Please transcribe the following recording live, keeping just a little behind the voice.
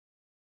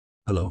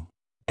Hello,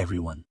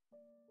 everyone.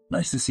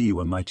 Nice to see you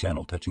on my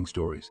channel, Touching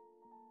Stories.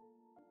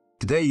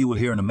 Today you will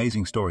hear an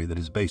amazing story that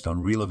is based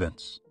on real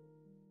events.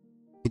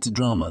 It's a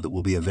drama that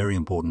will be a very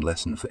important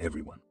lesson for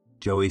everyone.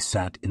 Joey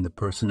sat in the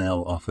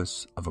personnel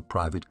office of a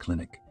private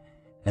clinic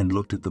and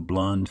looked at the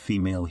blonde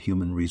female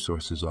human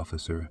resources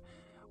officer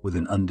with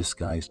an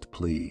undisguised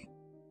plea.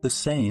 The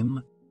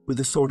same, with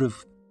a sort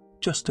of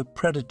just a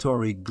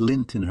predatory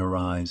glint in her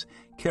eyes,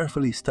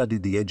 carefully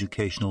studied the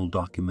educational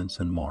documents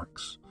and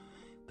marks.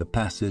 The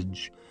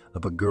passage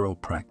of a girl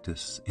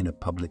practice in a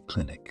public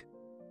clinic.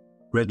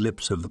 Red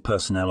lips of the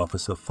personnel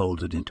officer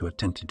folded into a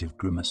tentative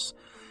grimace,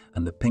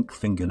 and the pink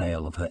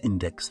fingernail of her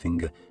index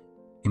finger,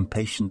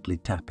 impatiently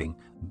tapping,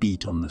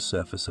 beat on the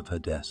surface of her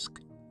desk.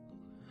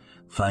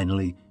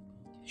 Finally,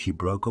 she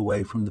broke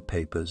away from the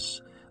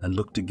papers and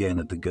looked again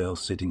at the girl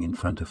sitting in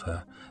front of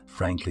her,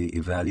 frankly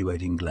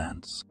evaluating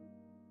glance.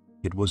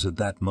 It was at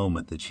that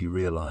moment that she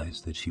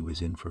realized that she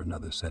was in for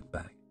another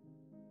setback.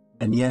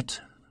 And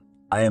yet,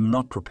 I am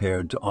not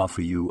prepared to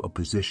offer you a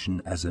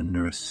position as a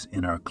nurse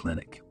in our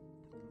clinic.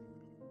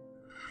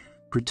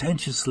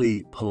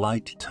 Pretentiously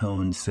polite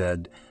tone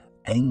said,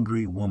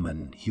 "Angry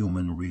woman,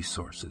 human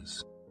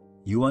resources.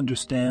 You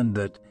understand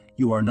that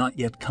you are not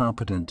yet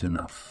competent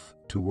enough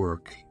to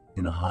work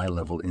in a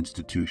high-level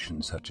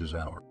institution such as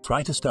ours.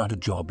 Try to start a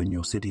job in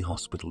your city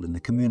hospital in the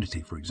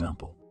community, for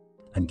example,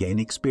 and gain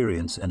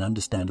experience and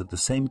understand at the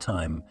same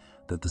time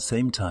that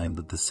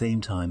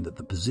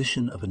the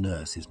position of a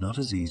nurse is not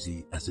as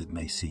easy as it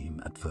may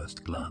seem at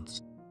first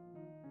glance."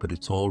 "But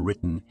it's all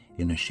written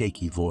in a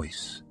shaky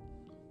voice,"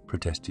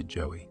 protested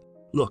Joey.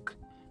 "Look,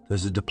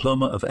 there's a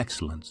diploma of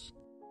excellence.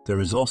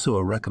 There is also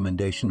a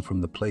recommendation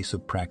from the place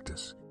of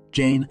practice.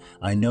 Jane,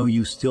 I know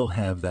you still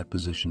have that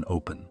position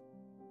open.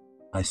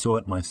 I saw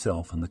it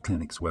myself on the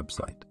clinic's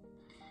website.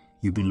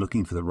 You've been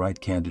looking for the right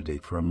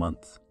candidate for a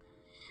month.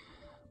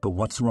 But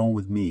what's wrong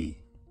with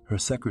me?" Her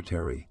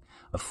secretary,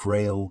 a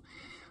frail,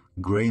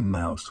 gray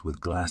mouse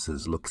with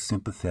glasses, looked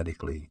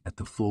sympathetically at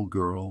the full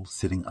girl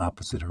sitting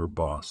opposite her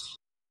boss.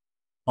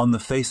 On the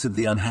face of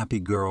the unhappy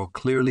girl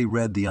clearly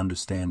read the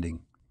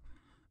understanding.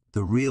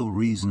 "The real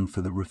reason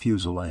for the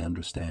refusal I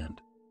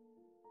understand.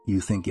 You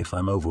think if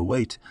I'm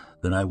overweight,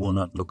 then I will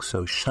not look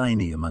so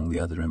shiny among the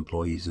other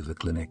employees of the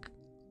clinic.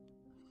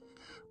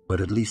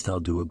 But at least I'll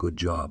do a good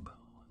job.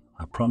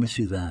 I promise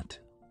you that.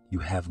 You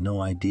have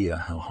no idea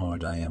how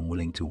hard I am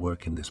willing to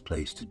work in this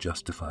place to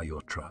justify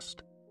your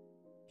trust."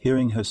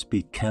 Hearing her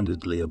speak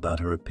candidly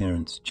about her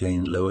appearance,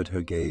 Jane lowered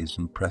her gaze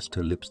and pressed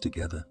her lips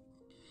together.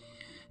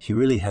 She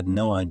really had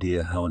no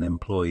idea how an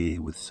employee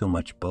with so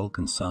much bulk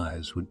and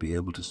size would be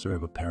able to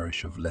serve a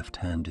parish of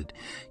left-handed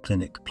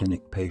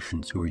clinic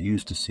patients who are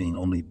used to seeing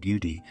only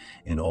beauty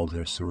in all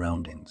their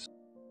surroundings,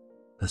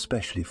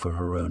 especially for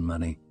her own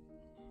money.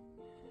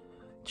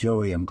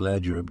 "Joey, I'm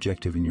glad you're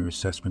objective in your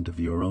assessment of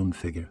your own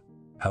figure.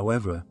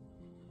 However,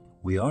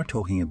 we are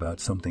talking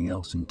about something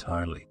else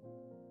entirely.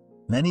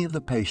 Many of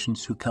the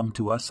patients who come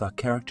to us are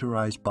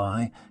characterized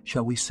by,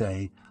 shall we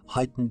say,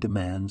 heightened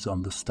demands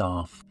on the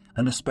staff,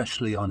 and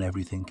especially on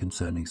everything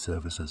concerning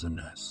service as a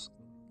nurse.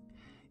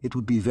 It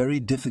would be very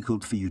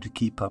difficult for you to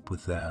keep up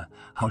with their,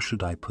 how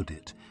should I put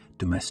it,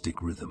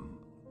 domestic rhythm,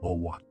 or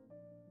what?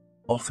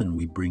 Often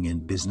we bring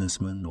in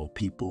businessmen or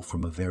people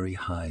from a very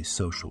high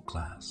social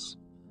class,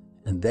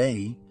 and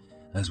they,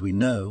 as we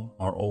know,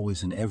 are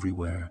always and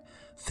everywhere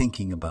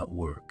thinking about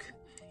work,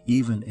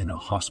 even in a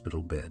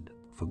hospital bed,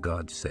 for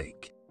God's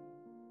sake.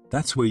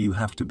 That's where you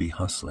have to be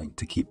hustling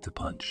to keep the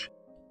punch.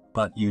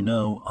 But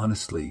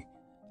honestly,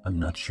 I'm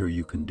not sure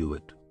you can do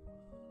it."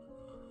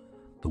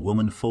 The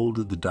woman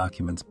folded the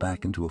documents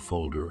back into a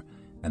folder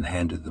and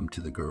handed them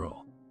to the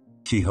girl.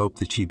 She hoped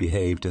that she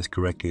behaved as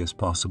correctly as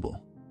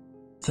possible.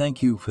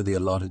 "Thank you for the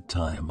allotted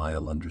time,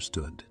 I'll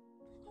understood."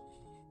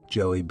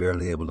 Joey,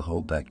 barely able to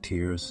hold back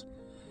tears,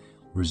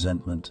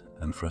 resentment,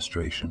 and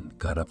frustration,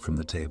 got up from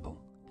the table.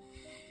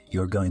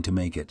 "You're going to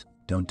make it.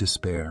 Don't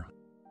despair,"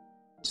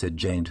 said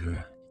Jane to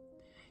her.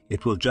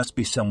 "It will just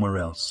be somewhere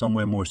else,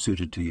 somewhere more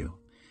suited to you."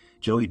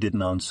 Joey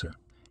didn't answer.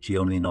 She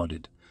only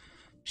nodded.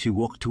 She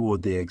walked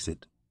toward the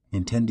exit,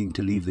 intending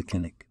to leave the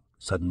clinic.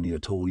 Suddenly, a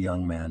tall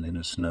young man in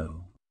a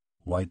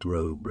white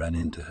robe ran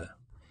into her.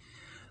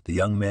 The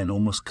young man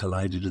almost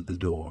collided at the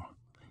door.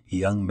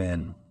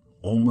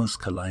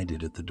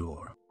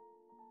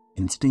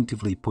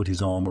 Instinctively put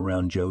his arm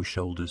around Joe's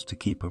shoulders to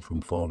keep her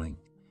from falling.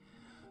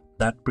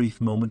 That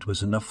brief moment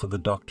was enough for the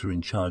doctor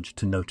in charge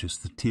to notice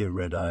the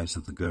tear-red eyes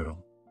of the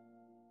girl.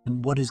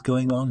 "And what is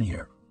going on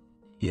here?"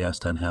 he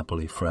asked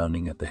unhappily,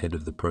 frowning at the head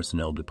of the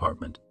personnel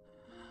department.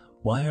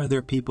 "Why are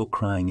there people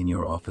crying in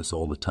your office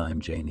all the time,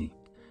 Janie?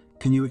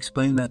 Can you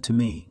explain that to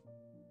me?"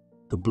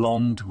 The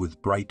blonde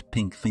with bright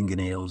pink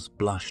fingernails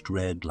blushed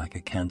red like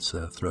a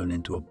cancer thrown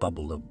into a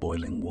bubble of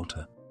boiling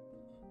water.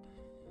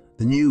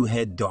 The new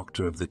head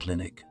doctor of the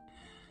clinic,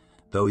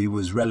 though he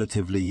was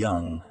relatively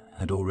young,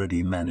 had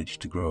already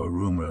managed to grow a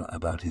rumor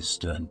about his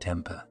stern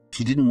temper.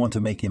 She didn't want to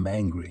make him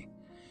angry,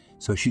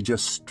 so she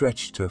just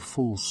stretched her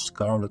full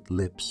scarlet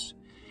lips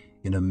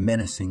in a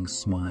menacing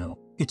smile.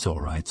 "It's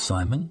all right,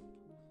 Simon.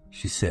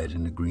 she said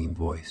in a green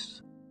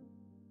voice.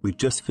 We've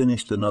just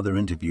finished another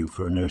interview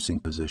for a nursing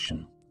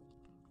position.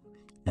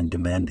 And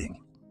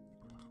demanding.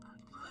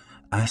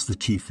 Asked the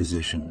chief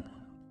physician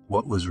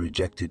what was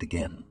rejected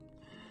again.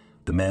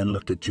 The man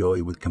looked at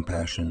Joey with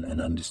compassion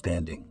and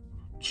understanding.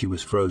 She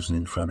was frozen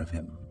in front of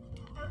him.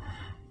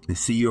 They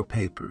see your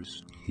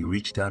papers. He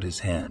reached out his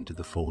hand to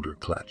the folder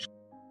clutched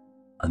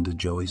under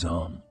Joey's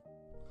arm.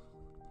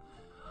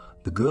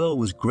 The girl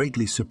was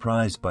greatly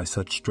surprised by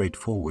such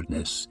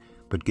straightforwardness,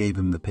 but gave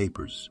him the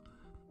papers.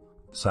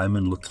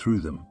 Simon looked through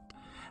them,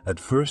 at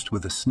first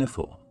with a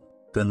sniffle,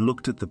 then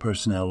looked at the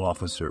personnel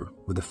officer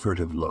with a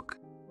furtive look.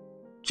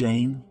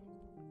 Jane,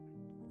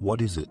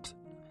 what is it?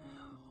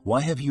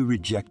 Why have you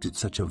rejected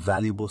such a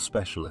valuable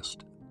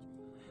specialist?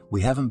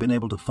 We haven't been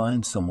able to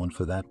find someone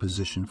for that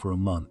position for a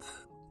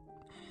month.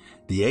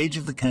 The age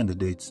of the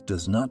candidates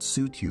does not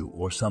suit you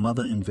or some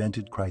other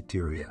invented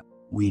criteria.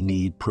 We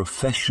need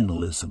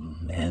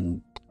professionalism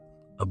and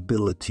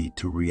ability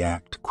to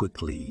react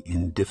quickly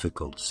in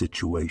difficult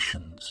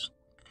situations,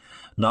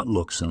 not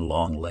looks and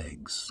long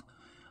legs.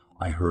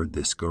 I heard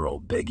this girl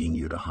begging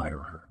you to hire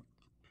her.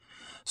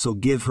 So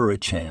give her a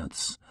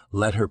chance.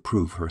 Let her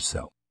prove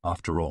herself.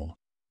 After all,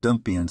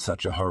 don't be in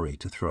such a hurry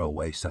to throw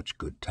away such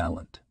good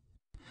talent,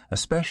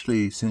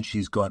 especially since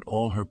she's got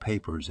all her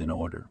papers in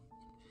order.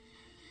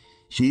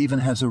 She even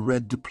has a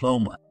red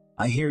diploma.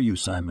 I hear you,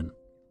 Simon.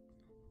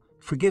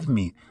 Forgive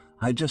me,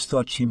 I just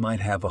thought she might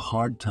have a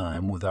hard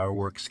time with our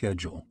work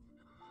schedule.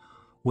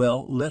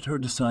 Well, let her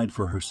decide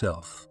for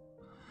herself.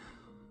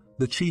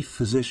 The chief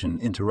physician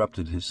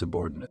interrupted his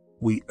subordinate.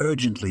 We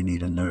urgently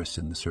need a nurse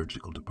in the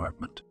surgical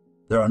department.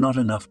 There are not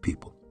enough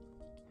people.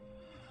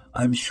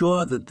 I'm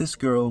sure that this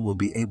girl will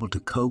be able to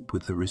cope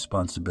with the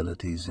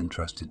responsibilities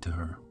entrusted to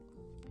her.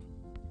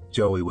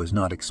 Joey was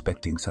not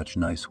expecting such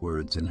nice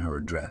words in her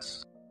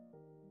address.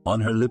 On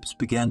her lips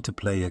began to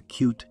play a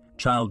cute,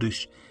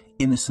 childish,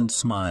 innocent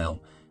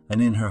smile,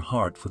 and in her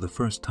heart, for the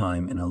first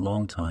time in a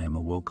long time,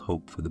 awoke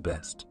hope for the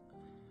best.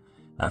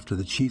 After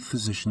the chief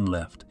physician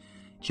left,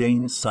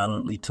 Jane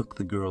silently took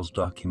the girl's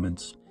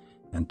documents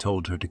and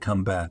told her to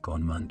come back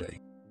on Monday.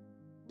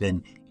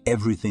 Then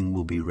everything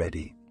will be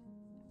ready.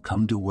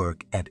 Come to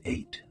work at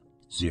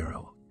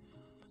 8:00.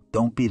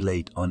 Don't be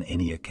late on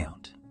any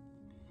account.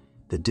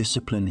 The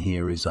discipline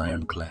here is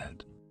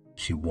ironclad,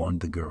 she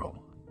warned the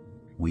girl.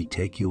 We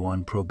take you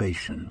on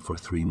probation for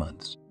 3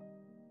 months.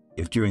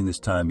 If during this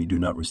time you do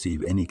not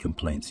receive any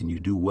complaints and you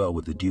do well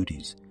with the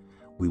duties,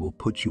 we will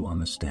put you on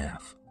the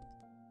staff.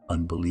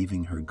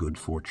 Unbelieving her good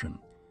fortune,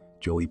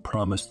 Joey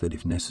promised that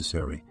if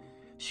necessary,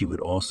 she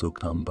would also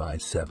come by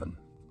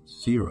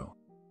 7:00.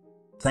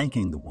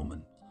 Thanking the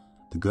woman,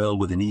 the girl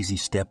with an easy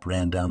step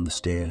ran down the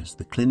stairs,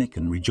 the clinic,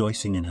 and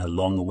rejoicing in her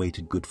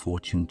long-awaited good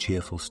fortune,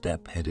 cheerful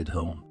step headed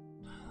home.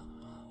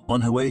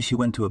 On her way, she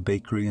went to a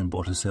bakery and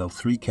bought herself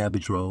 3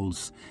 cabbage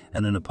rolls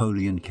and a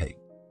Napoleon cake.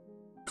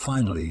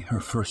 Finally, her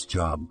first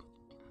job.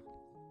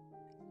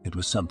 It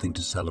was something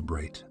to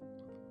celebrate.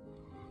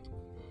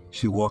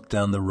 She walked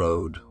down the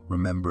road,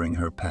 remembering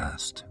her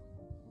past.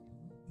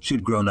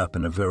 She'd grown up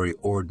in a very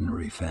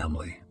ordinary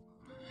family.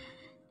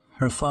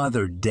 Her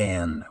father,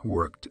 Dan,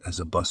 worked as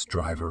a bus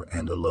driver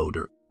and a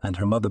loader, and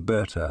her mother,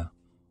 Berta,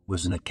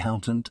 was an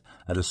accountant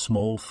at a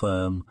small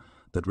firm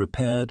that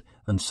repaired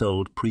and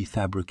sold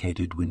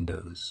prefabricated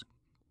windows.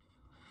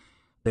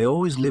 They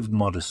always lived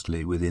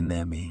modestly within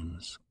their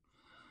means.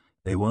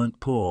 They weren't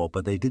poor,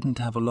 but they didn't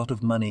have a lot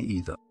of money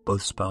either.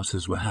 Both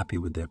spouses were happy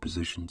with their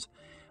positions,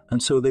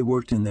 and so they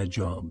worked in their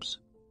jobs.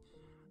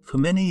 For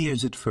many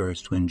years at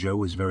first, when Jo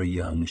was very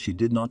young, she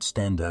did not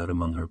stand out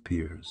among her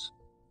peers.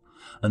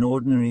 An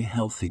ordinary,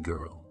 healthy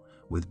girl,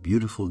 with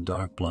beautiful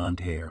dark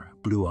blonde hair,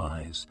 blue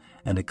eyes,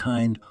 and a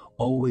kind,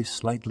 always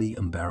slightly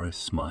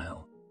embarrassed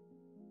smile.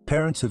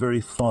 Parents are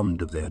very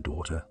fond of their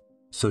daughter,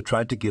 so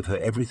tried to give her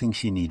everything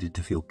she needed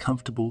to feel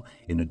comfortable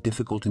in a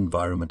difficult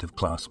environment of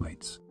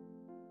classmates.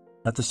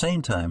 At the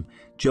same time,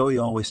 Joey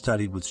always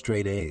studied with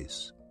straight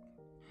A's,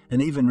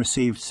 and even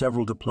received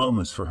several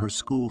diplomas for her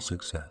school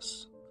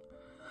success.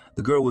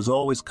 The girl was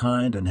always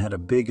kind and had a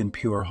big and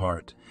pure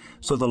heart,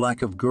 so the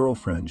lack of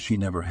girlfriends she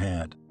never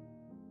had.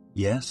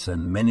 Yes,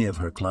 and many of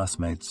her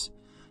classmates,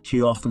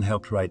 she often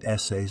helped write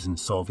essays and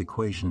solve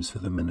equations for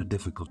them in a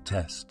difficult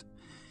test.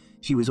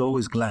 She was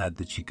always glad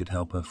that she could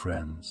help her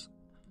friends,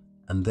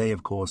 and they,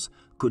 of course,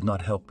 could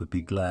not help but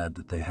be glad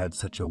that they had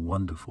such a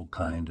wonderful,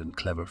 kind, and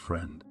clever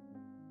friend.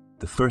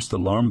 The first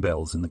alarm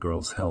bells in the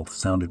girl's health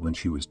sounded when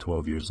she was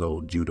 12 years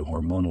old due to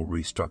hormonal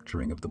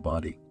restructuring of the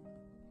body.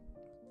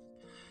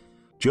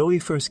 Joey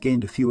first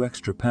gained a few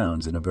extra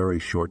pounds in a very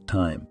short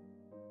time.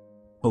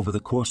 Over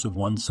the course of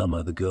one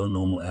summer, the girl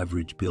normal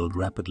average build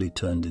rapidly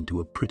turned into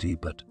a pretty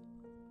but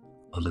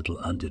a little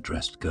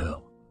underdressed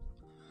girl.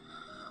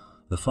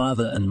 The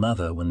father and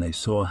mother, when they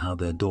saw how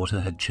their daughter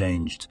had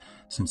changed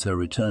since her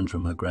return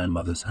from her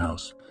grandmother's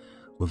house,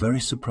 were very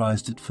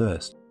surprised at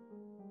first.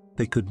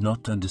 They could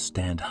not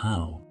understand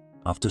how,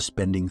 after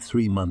spending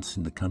 3 months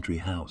in the country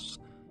house,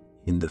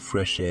 in the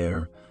fresh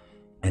air,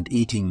 and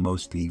eating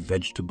mostly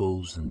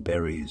vegetables and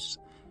berries,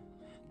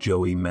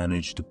 Joey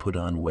managed to put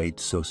on weight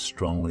so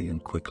strongly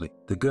and quickly.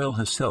 The girl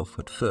herself,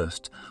 at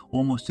first,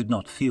 almost did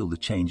not feel the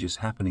changes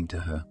happening to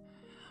her.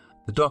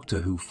 The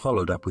doctor, who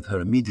followed up with her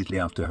immediately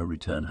after her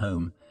return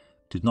home,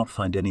 did not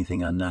find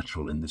anything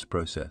unnatural in this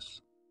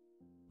process.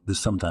 This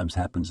sometimes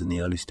happens in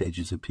the early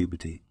stages of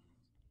puberty.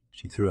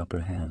 She threw up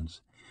her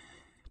hands.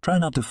 Try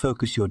not to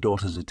focus your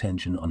daughter's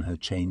attention on her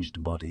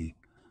changed body.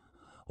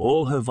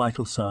 All her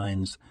vital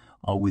signs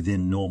are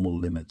within normal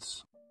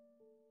limits.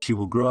 She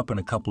will grow up in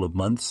a couple of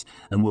months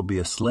and will be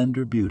a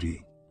slender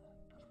beauty.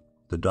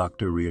 The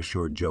doctor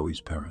reassured Joey's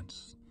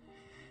parents.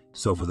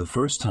 So for the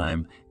first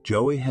time,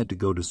 Joey had to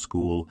go to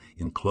school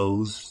in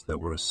clothes that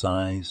were a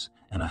size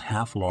and a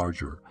half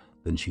larger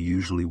than she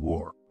usually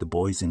wore. The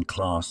boys in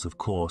class, of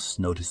course,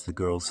 noticed the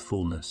girl's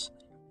fullness,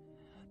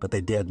 but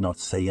they dared not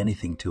say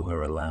anything to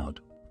her aloud.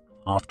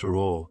 After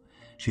all,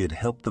 she had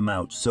helped them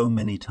out so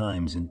many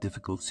times in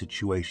difficult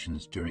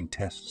situations during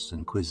tests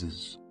and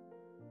quizzes.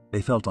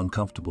 They felt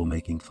uncomfortable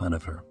making fun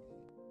of her,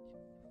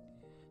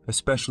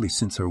 especially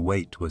since her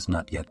weight was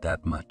not yet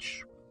that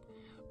much.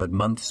 But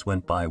months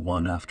went by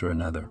one after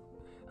another,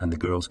 and the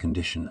girl's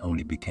condition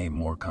only became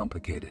more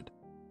complicated.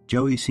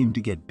 Joey seemed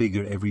to get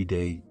bigger every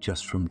day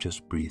just from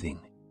breathing.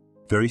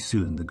 Very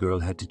soon, the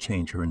girl had to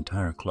change her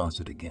entire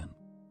closet again.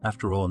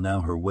 After all, now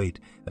her weight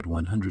at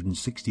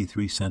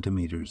 163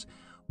 centimeters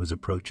was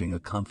approaching a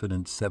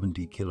confident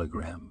 70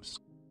 kilograms.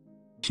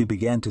 She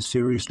began to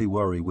seriously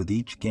worry with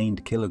each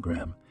gained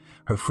kilogram.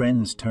 Her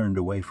friends turned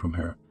away from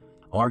her,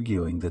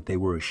 arguing that they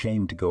were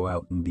ashamed to go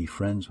out and be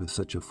friends with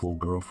such a full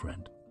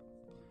girlfriend.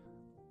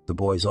 The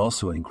boys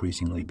also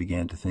increasingly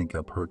began to think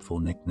up hurtful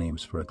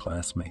nicknames for a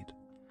classmate,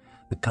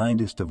 the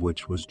kindest of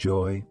which was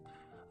Joy,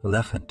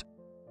 Elephant.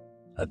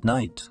 At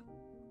night,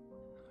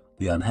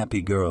 the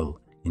unhappy girl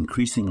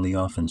increasingly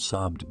often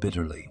sobbed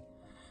bitterly,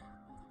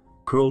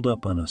 curled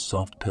up on a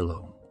soft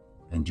pillow,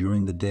 and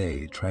during the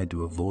day tried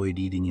to avoid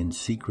eating in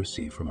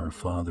secrecy from her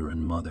father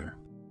and mother.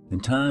 In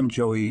time,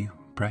 Joey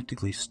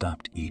practically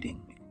stopped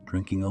eating,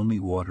 drinking only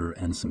water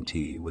and some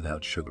tea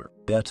without sugar.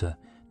 Berta,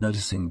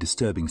 noticing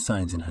disturbing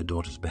signs in her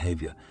daughter's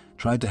behavior,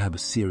 tried to have a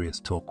serious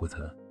talk with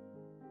her.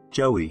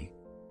 Joey,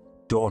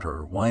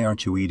 daughter, why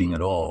aren't you eating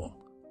at all?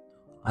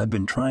 I've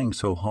been trying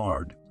so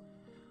hard.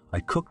 I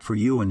cooked for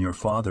you and your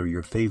father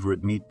your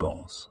favorite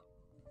meatballs.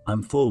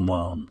 I'm full,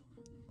 Mom.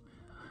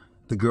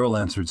 The girl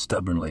answered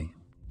stubbornly,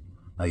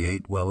 I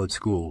ate well at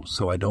school,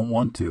 so I don't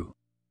want to.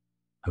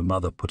 Her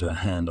mother put her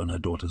hand on her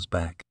daughter's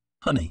back.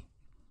 Honey,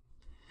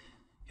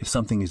 if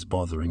something is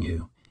bothering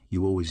you,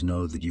 you always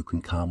know that you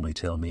can calmly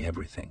tell me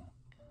everything.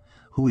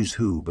 Who is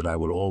who, but I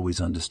will always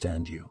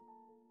understand you.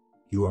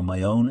 You are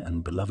my own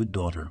and beloved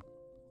daughter.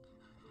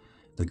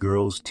 The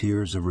girl's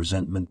tears of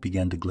resentment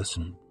began to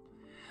glisten.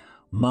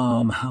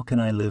 Mom, how can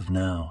I live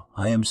now?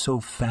 I am so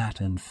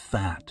fat.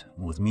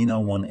 With me, no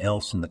one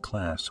else in the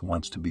class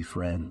wants to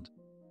befriend.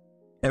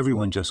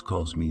 Everyone just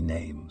calls me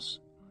names.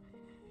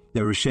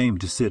 They're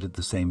ashamed to sit at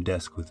the same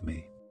desk with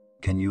me.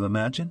 Can you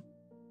imagine?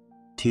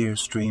 Tears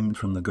streamed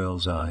from the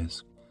girl's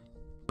eyes.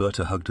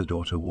 Berta hugged her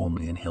daughter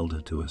warmly and held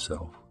her to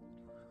herself.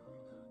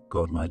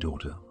 God, my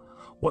daughter,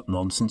 what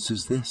nonsense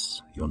is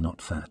this? You're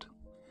not fat.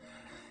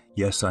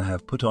 Yes, I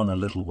have put on a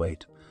little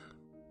weight,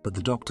 but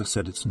the doctor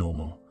said it's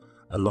normal.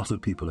 A lot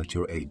of people at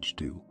your age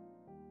do.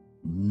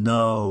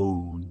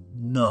 No,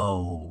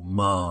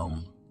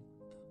 Mom.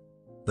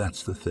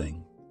 That's the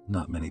thing.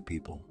 Not many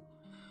people.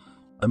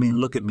 I mean,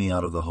 look at me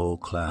out of the whole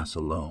class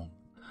alone.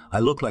 I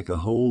look like a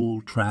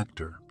whole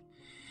tractor.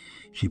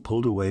 She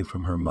pulled away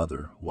from her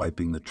mother,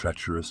 wiping the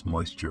treacherous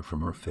moisture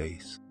from her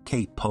face.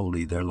 Kate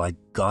Polly, they're like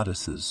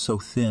goddesses, so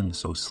thin,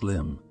 so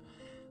slim.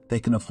 They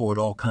can afford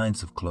all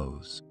kinds of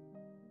clothes.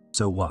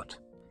 So what?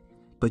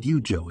 But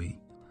you, Joey,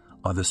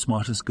 are the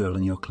smartest girl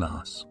in your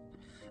class.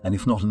 And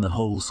if not in the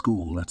whole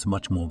school, that's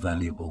much more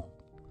valuable.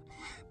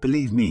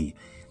 Believe me,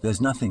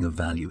 there's nothing of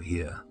value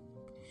here.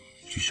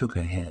 She shook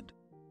her head.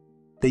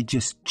 They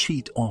just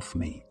cheat off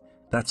me.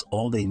 That's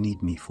all they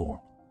need me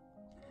for.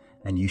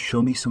 And you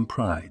show me some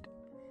pride.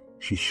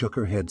 She shook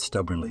her head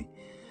stubbornly.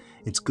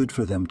 It's good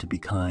for them to be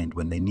kind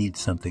when they need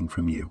something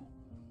from you.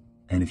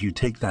 And if you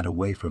take that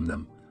away from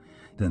them,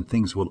 then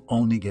things will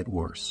only get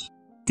worse.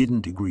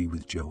 Didn't agree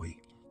with Joey.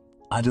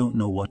 I don't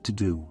know what to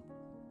do.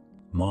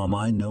 Mom,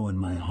 I know in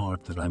my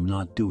heart that I'm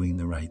not doing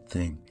the right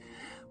thing.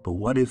 But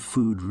what if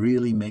food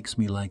really makes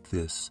me like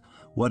this?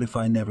 What if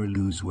I never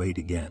lose weight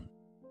again?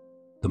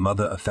 The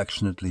mother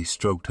affectionately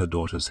stroked her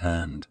daughter's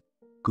hand.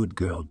 Good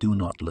girl, do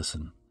not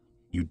listen.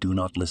 You do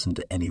not listen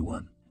to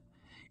anyone.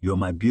 You're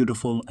my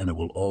beautiful, and it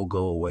will all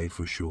go away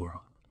for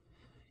sure.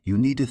 You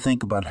need to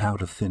think about how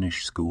to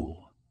finish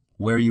school,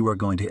 where you are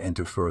going to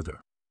enter further.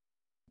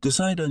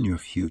 Decide on your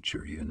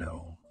future, you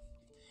know.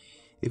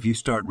 If you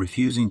start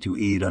refusing to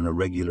eat on a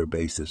regular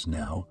basis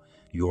now,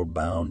 you're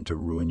bound to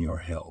ruin your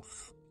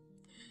health.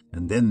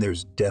 And then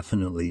there's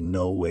definitely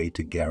no way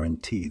to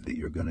guarantee that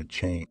you're going to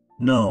change.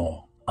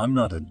 No, I'm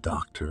not a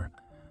doctor,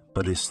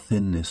 but is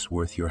thinness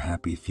worth your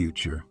happy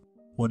future?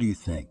 What do you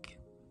think?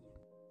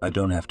 I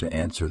don't have to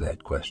answer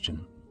that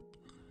question.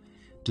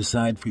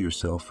 Decide for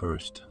yourself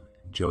first.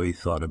 Joey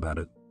thought about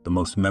it. The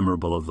most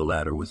memorable of the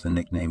latter was the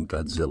nickname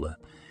Godzilla,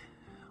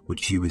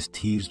 which she was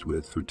teased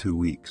with for 2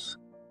 weeks.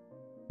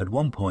 At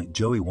one point,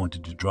 Joey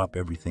wanted to drop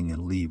everything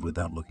and leave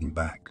without looking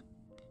back.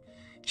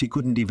 She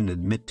couldn't even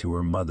admit to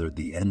her mother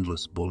the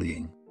endless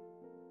bullying.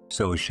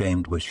 So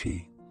ashamed was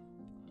she.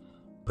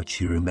 But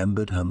she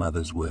remembered her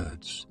mother's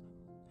words.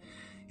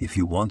 If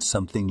you want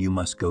something, you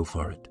must go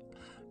for it,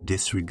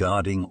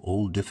 disregarding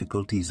all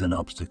difficulties and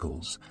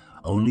obstacles.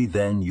 Only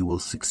then you will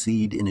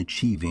succeed in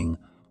achieving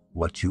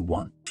what you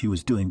want. She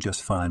was doing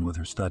just fine with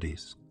her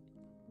studies.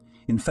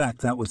 In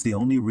fact, that was the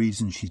only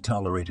reason she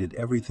tolerated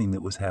everything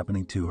that was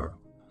happening to her.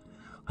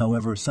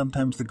 However,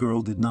 sometimes the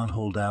girl did not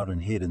hold out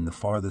and hid in the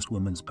farthest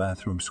women's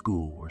bathroom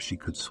school where she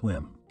could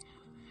swim.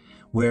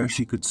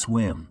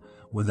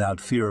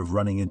 Without fear of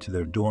running into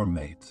their dorm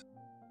mates.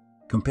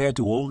 Compared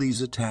to all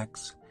these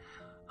attacks,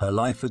 her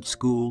life at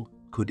school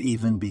could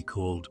even be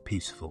called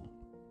peaceful.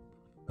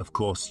 Of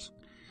course,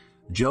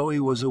 Joey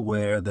was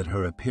aware that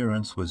her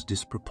appearance was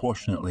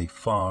disproportionately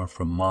far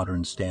from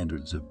modern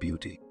standards of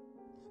beauty.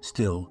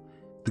 Still,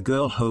 the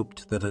girl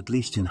hoped that at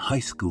least in high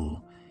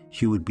school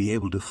she would be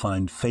able to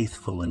find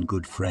faithful and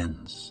good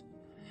friends.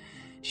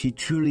 She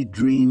truly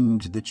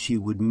dreamed that she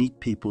would meet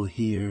people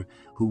here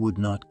who would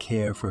not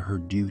care for her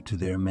due to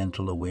their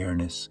mental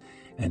awareness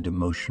and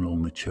emotional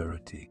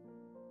maturity.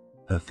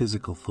 Her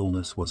physical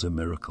fullness was a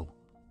miracle,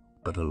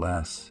 but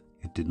alas,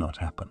 it did not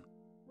happen.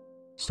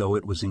 So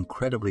it was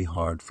incredibly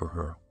hard for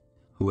her,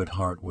 who at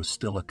heart was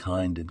still a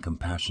kind and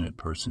compassionate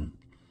person,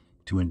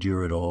 to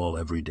endure it all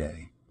every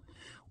day,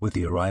 with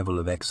the arrival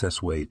of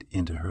excess weight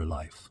into her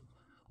life.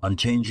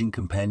 Unchanging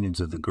companions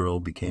of the girl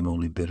became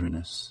only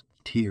bitterness,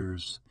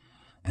 tears,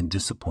 and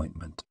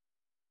disappointment.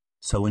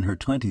 So in her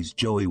 20s,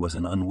 Joey was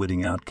an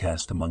unwitting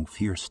outcast among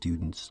fierce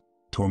students,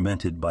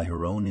 tormented by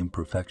her own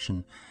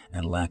imperfection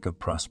and lack of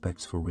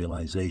prospects for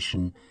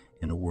realization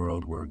in a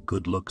world where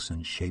good looks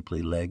and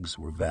shapely legs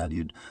were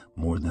valued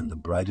more than the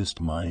brightest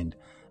mind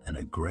and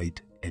a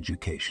great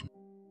education.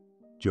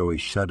 Joey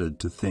shuddered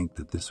to think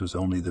that this was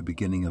only the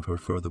beginning of her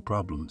further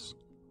problems.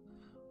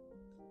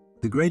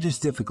 The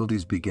greatest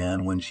difficulties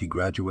began when she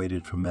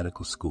graduated from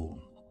medical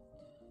school.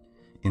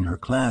 In her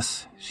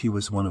class, she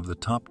was one of the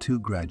top 2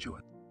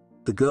 graduates.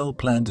 The girl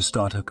planned to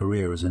start her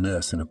career as a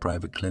nurse in a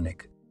private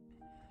clinic.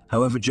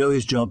 However,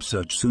 Joey's job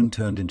search soon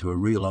turned into a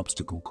real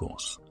obstacle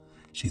course.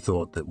 She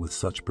thought that with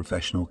such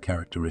professional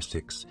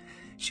characteristics,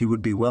 she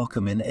would be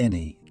welcome in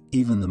any,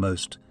 even the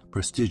most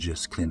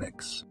prestigious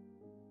clinics.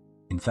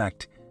 In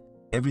fact,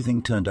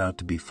 everything turned out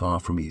to be far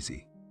from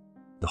easy.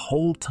 The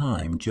whole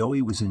time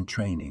Joey was in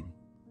training,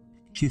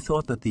 she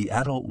thought that the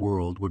adult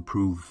world would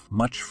prove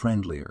much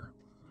friendlier,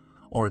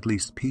 or at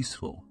least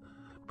peaceful,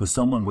 for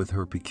someone with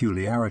her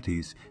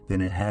peculiarities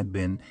than it had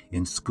been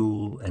in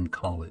school and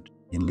college,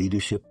 in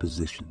leadership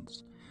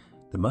positions.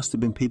 There must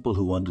have been people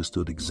who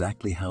understood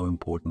exactly how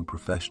important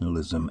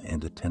professionalism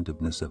and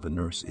attentiveness of a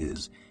nurse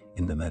is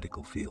in the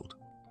medical field.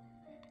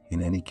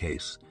 In any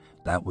case,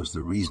 that was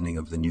the reasoning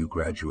of the new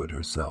graduate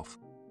herself.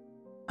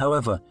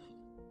 However,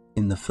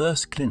 in the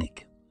first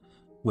clinic,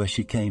 where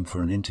she came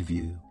for an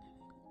interview,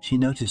 she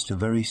noticed a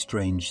very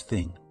strange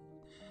thing.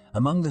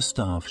 Among the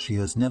staff, she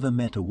has never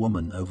met a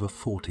woman over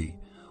 40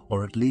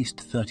 or at least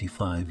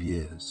 35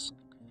 years.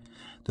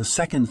 The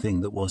second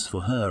thing that was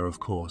for her, of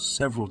course,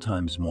 several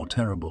times more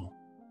terrible,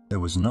 there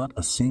was not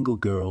a single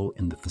girl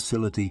in the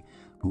facility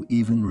who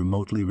even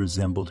remotely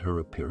resembled her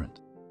appearance.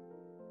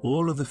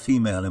 All of the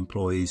female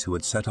employees who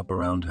had set up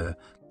around her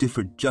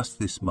differed just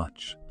this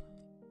much,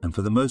 and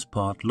for the most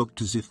part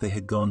looked as if they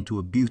had gone to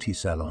a beauty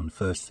salon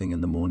first thing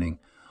in the morning,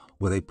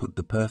 where they put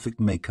the perfect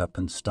makeup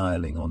and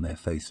styling on their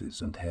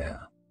faces and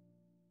hair.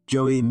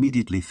 Joey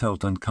immediately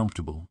felt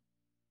uncomfortable.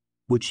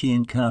 Would she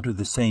encounter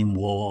the same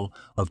wall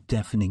of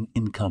deafening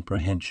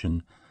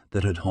incomprehension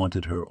that had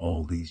haunted her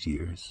all these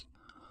years?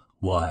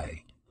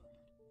 Why?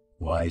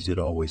 Why is it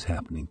always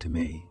happening to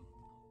me?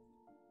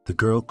 The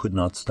girl could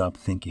not stop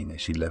thinking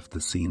as she left the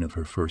scene of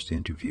her first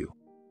interview.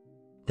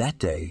 That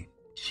day,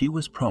 she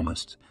was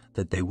promised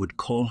that they would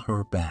call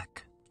her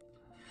back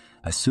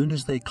as soon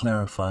as they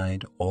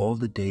clarified all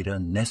the data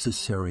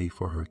necessary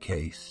for her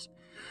case,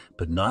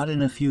 but not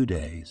in a few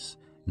days,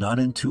 not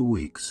in 2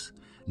 weeks.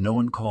 No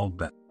one called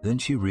back. Then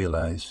she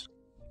realized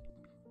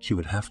she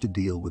would have to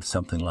deal with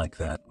something like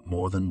that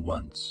more than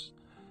once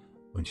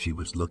when she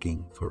was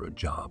looking for a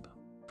job.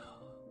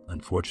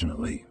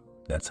 Unfortunately,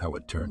 that's how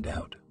it turned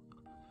out.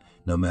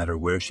 No matter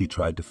where she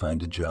tried to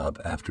find a job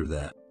after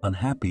that,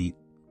 unhappy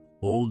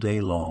all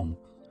day long,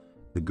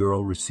 the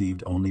girl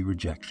received only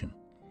rejection.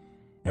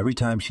 Every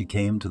time she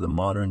came to the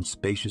modern,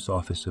 spacious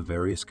office of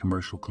various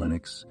commercial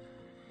clinics,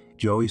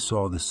 Joey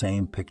saw the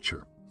same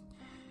picture.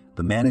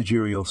 The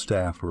managerial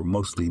staff were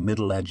mostly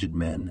middle-aged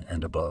men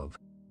and above,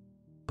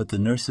 but the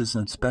nurses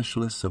and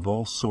specialists of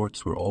all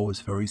sorts were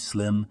always very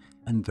slim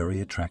and very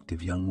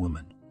attractive young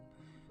women.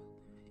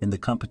 In the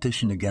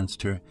competition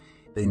against her,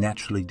 they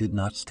naturally did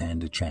not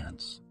stand a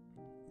chance.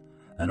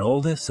 And all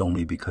this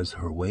only because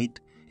her weight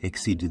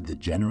exceeded the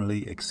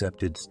generally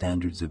accepted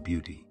standards of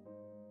beauty.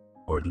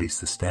 or at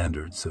least the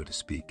standard, so to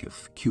speak,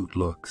 of cute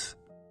looks.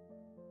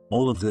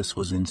 All of this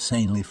was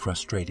insanely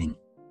frustrating.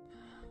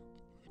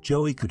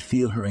 Joey could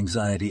feel her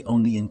anxiety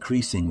only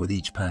increasing with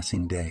each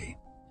passing day.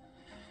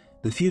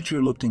 The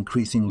future looked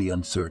increasingly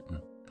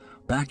uncertain.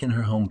 Back in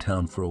her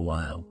hometown for a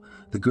while,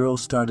 the girl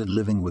started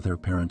living with her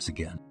parents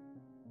again.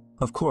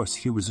 Of course,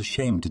 she was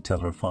ashamed to tell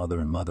her father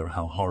and mother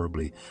how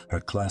horribly her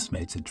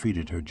classmates had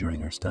treated her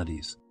during her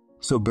studies,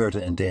 so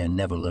Berta and Dan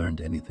never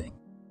learned anything.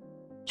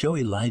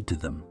 Joey lied to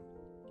them,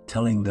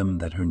 telling them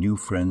that her new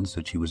friends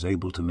that she was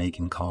able to make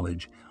in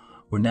college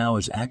were now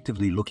as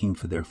actively looking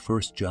for their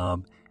first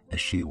job as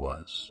she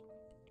was.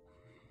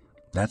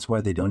 That's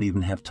why they don't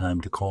even have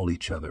time to call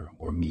each other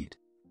or meet.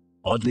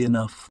 Oddly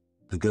enough,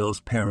 the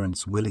girl's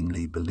parents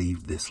willingly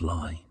believed this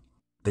lie.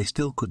 They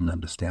still couldn't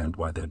understand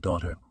why their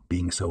daughter,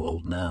 being so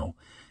old now,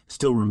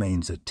 still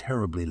remains a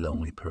terribly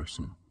lonely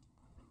person.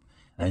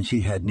 And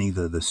she had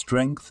neither the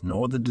strength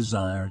nor the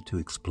desire to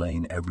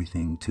explain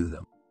everything to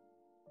them.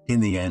 In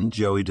the end,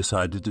 Joey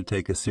decided to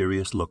take a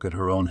serious look at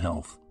her own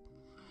health.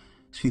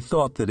 She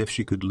thought that if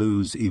she could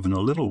lose even a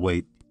little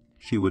weight,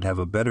 she would have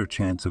a better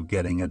chance of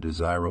getting a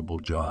desirable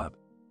job.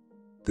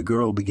 The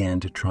girl began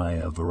to try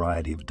a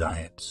variety of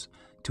diets,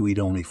 to eat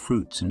only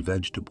fruits and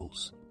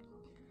vegetables.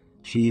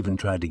 She even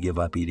tried to give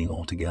up eating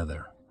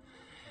altogether.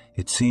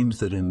 It seems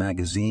that in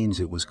magazines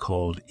it was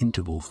called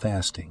interval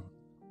fasting,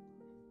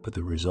 but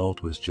the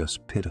result was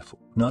just pitiful.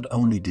 Not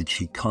only did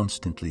she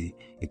constantly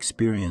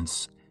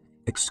experience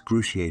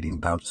excruciating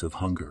bouts of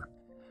hunger,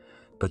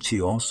 but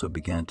she also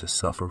began to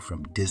suffer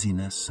from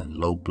dizziness and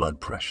low blood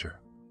pressure.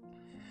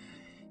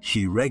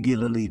 She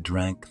regularly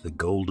drank the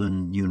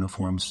golden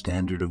uniform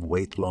standard of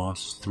weight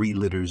loss, 3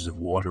 liters of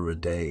water a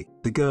day.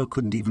 The girl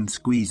couldn't even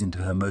squeeze into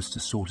her most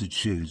assorted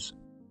shoes,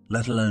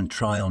 let alone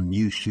try on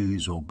new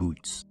shoes or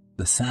boots.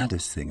 The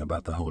saddest thing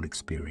about the whole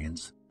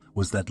experience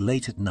was that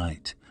late at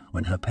night,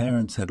 when her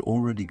parents had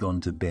already gone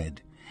to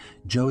bed,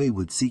 Joey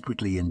would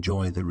secretly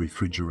enjoy the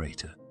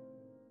refrigerator.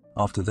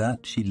 After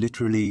that, she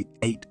literally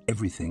ate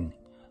everything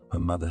her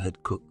mother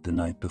had cooked the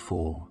night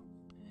before.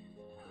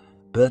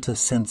 Berta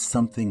sensed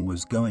something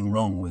was going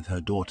wrong with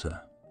her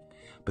daughter,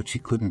 but she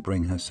couldn't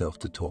bring herself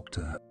to talk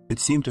to her. It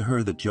seemed to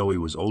her that Joey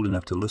was old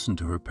enough to listen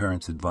to her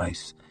parents'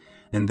 advice,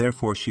 and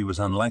therefore she was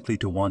unlikely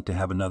to want to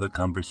have another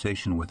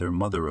conversation with her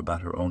mother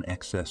about her own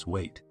excess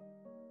weight.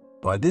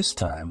 By this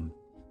time,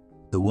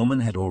 the woman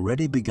had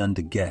already begun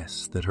to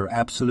guess that her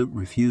absolute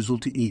refusal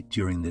to eat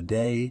during the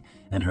day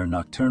and her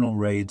nocturnal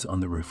raids on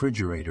the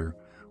refrigerator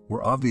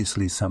were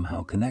obviously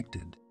somehow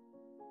connected.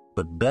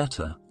 But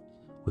Berta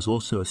was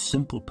also a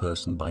simple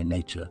person by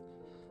nature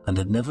and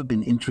had never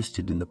been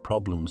interested in the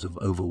problems of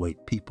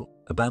overweight people.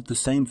 About the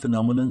same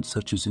phenomenon,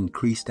 such as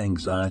increased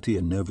anxiety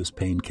and nervous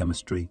pain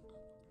chemistry,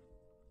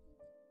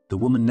 the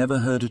woman never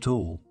heard at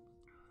all,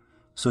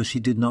 so she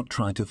did not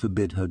try to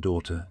forbid her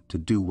daughter to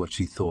do what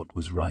she thought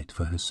was right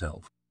for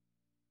herself.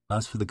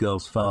 As for the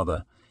girl's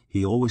father,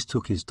 he always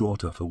took his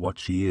daughter for what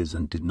she is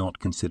and did not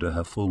consider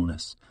her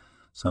fullness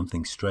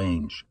something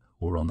strange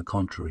or, on the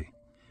contrary,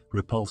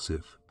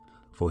 repulsive.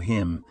 For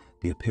him,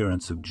 the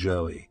appearance of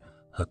Joey,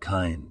 her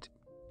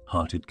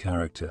kind-hearted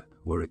character,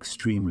 were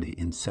extremely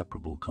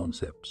inseparable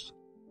concepts.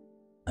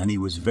 And he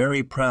was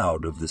very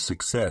proud of the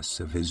success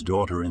of his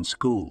daughter in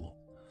school,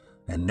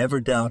 and never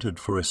doubted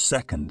for a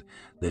second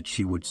that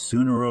she would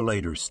sooner or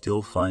later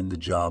still find the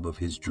job of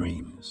his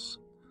dreams.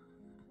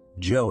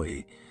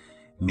 Joey,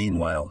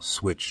 meanwhile,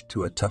 switched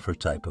to a tougher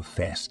type of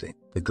fasting.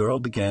 The girl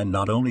began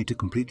not only to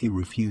completely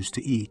refuse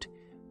to eat,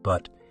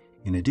 but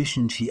in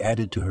addition, she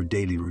added to her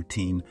daily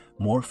routine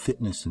more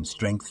fitness and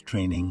strength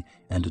training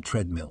and a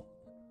treadmill,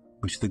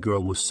 which the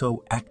girl was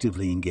so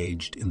actively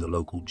engaged in the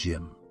local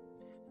gym.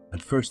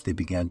 At first, they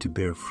began to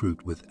bear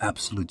fruit with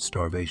absolute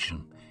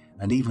starvation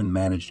and even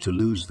managed to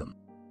lose them.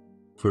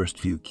 First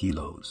few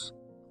kilos.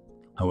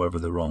 However,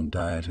 the wrong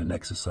diet and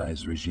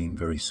exercise regime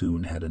very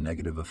soon had a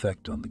negative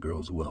effect on the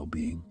girl's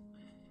well-being.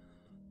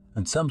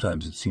 And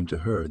sometimes it seemed to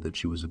her that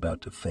she was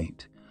about to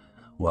faint,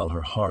 while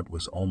her heart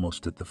was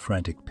almost at the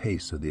frantic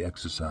pace of the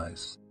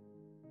exercise.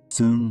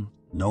 Soon,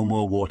 no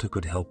more water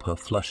could help her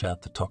flush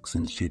out the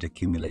toxins she had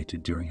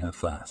accumulated during her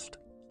fast.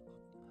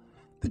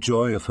 The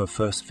joy of her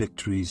first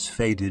victories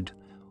faded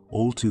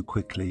all too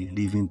quickly,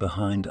 leaving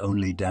behind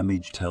only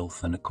damaged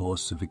health and a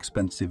course of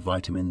expensive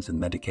vitamins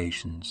and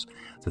medications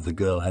that the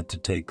girl had to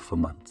take for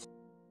months.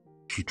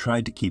 She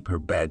tried to keep her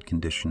bad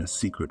condition a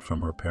secret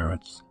from her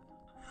parents.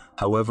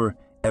 However,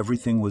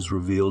 everything was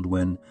revealed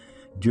when,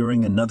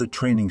 during another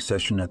training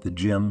session at the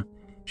gym,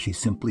 she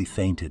simply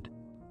fainted.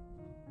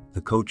 The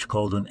coach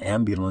called an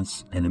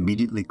ambulance and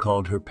immediately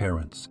called her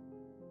parents.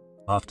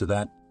 After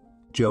that,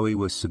 Joey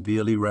was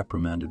severely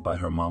reprimanded by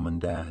her mom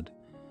and dad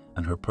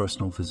and her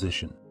personal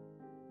physician.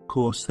 Of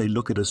course, they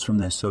look at us from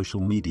their social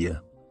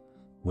media,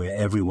 where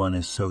everyone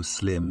is so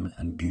slim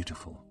and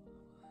beautiful.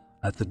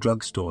 At the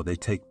drugstore, they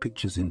take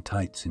pictures in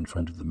tights in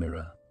front of the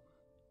mirror.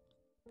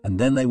 And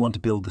then they want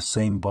to build the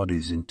same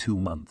bodies in 2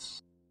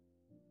 months.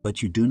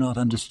 But you do not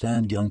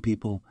understand, young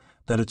people,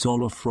 that it's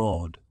all a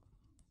fraud.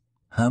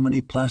 How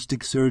many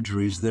plastic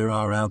surgeries there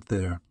are out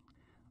there?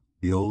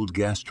 The old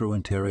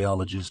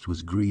gastroenterologist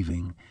was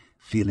grieving,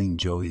 feeling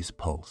Joey's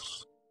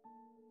pulse.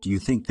 Do you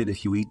think that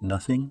if you eat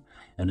nothing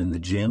and in the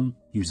gym,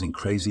 using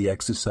crazy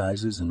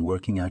exercises and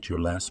working out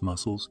your last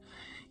muscles,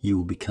 you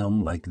will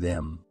become like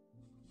them?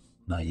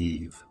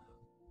 Naive.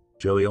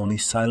 Joey only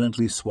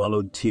silently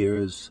swallowed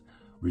tears.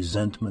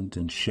 Resentment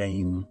and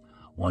shame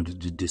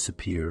wanted to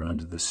disappear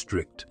under the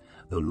strict,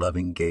 though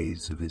loving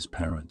gaze of his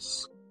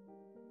parents.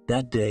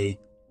 That day,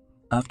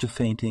 after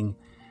fainting,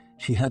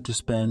 she had to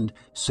spend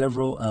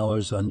several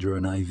hours under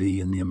an IV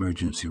in the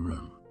emergency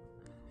room.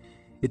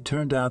 It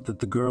turned out that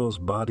the girl's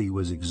body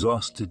was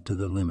exhausted to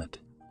the limit.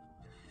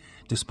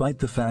 Despite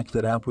the fact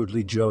that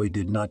outwardly Joey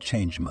did not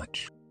change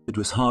much, it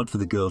was hard for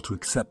the girl to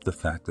accept the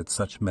fact that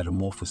such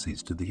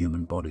metamorphoses to the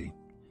human body.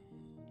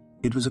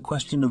 It was a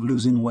question of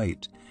losing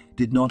weight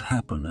did not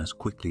happen as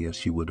quickly as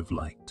she would have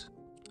liked,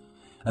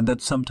 and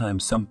that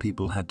sometimes some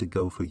people had to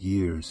go for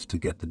years to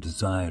get the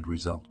desired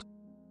result.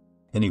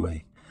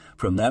 Anyway,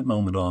 from that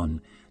moment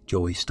on,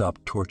 Joey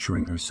stopped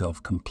torturing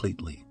herself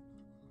completely.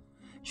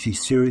 She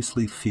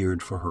seriously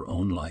feared for her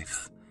own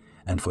life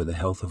and for the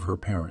health of her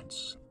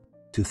parents.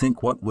 To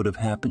think what would have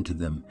happened to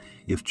them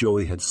if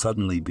Joey had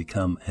suddenly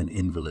become an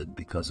invalid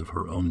because of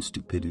her own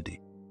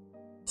stupidity.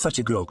 Such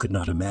a girl could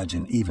not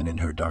imagine even in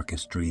her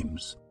darkest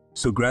dreams.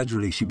 So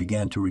gradually she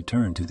began to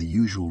return to the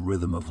usual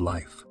rhythm of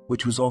life,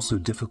 which was also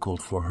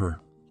difficult for her.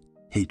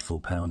 Hateful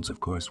pounds, of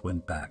course,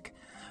 went back,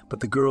 but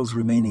the girl's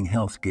remaining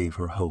health gave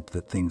her hope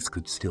that things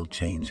could still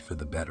change for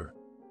the better.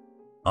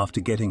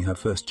 After getting her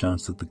first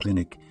chance at the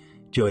clinic,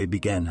 Joey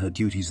began her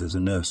duties as a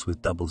nurse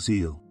with double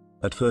zeal.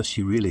 At first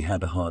she really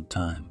had a hard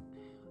time.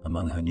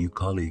 Among her new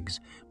colleagues,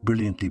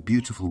 brilliantly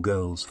beautiful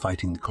girls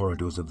fighting the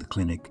corridors of the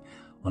clinic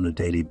on a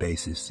daily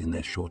basis in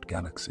their short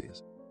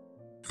galaxies.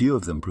 Few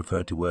of them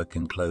preferred to work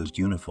in closed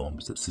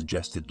uniforms that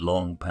suggested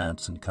long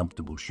pants and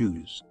comfortable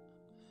shoes.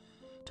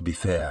 To be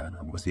fair,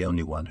 I was the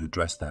only one who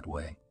dressed that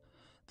way.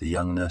 The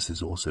young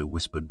nurses also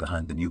whispered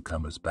behind the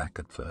newcomers' back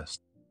at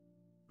first.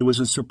 It was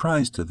a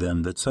surprise to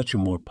them that such a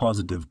more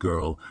positive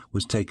girl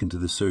was taken to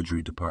the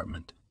surgery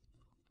department.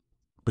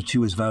 But she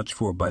was vouched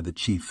for by the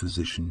chief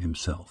physician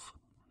himself.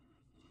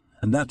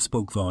 And that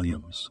spoke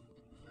volumes.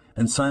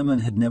 And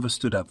Simon had never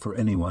stood up for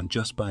anyone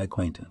just by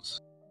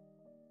acquaintance.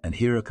 And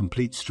here a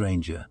complete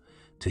stranger,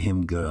 to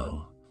him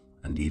girl,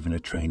 and even a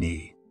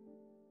trainee.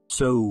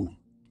 So,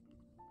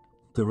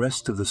 the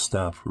rest of the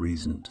staff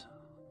reasoned.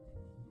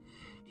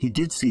 He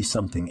did see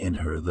something in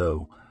her,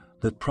 though,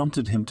 that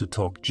prompted him to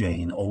talk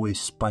Jane, always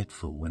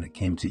spiteful when it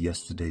came to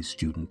yesterday's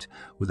student,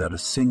 without a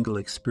single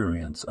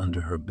experience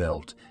under her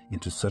belt,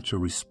 into such a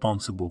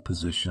responsible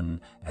position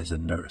as a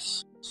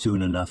nurse.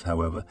 Soon enough,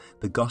 however,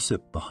 the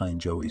gossip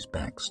behind Joey's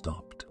back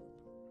stopped.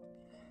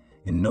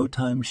 In no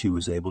time she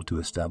was able to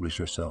establish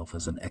herself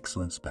as an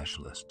excellent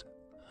specialist.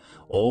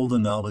 All the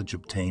knowledge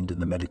obtained in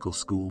the medical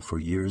school for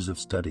years of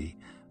study,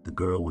 the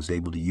girl was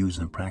able to use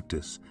in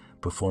practice,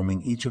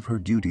 performing each of her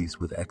duties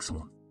with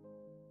excellence.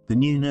 The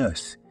new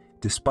nurse,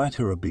 despite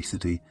her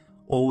obesity,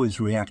 always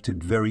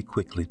reacted very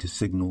quickly to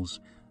signals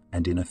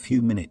and in a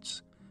few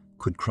minutes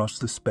could cross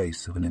the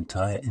space of an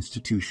entire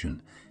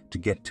institution to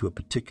get to a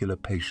particular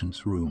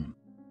patient's room.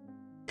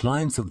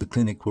 Clients of the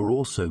clinic were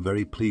also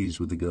very pleased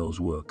with the girl's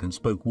work and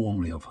spoke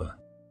warmly of her.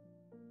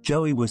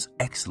 Joey was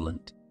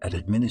excellent at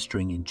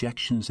administering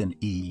injections and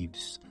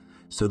eaves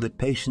so that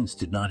patients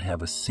did not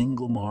have a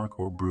single mark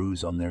or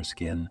bruise on their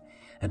skin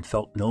and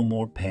felt no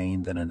more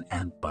pain than an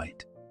ant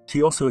bite.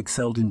 She also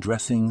excelled in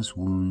dressings,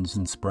 wounds,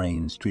 and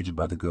sprains treated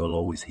by the girl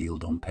always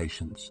healed on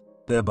patients,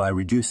 thereby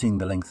reducing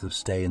the length of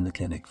stay in the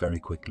clinic very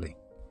quickly.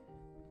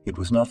 It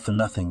was not for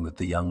nothing that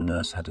the young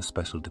nurse had a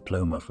special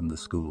diploma from the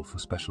school for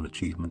special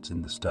achievements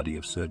in the study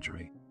of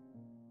surgery.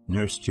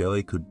 Nurse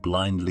Joey could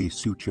blindly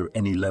suture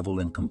any level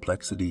and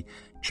complexity,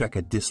 check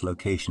a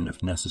dislocation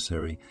if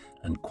necessary,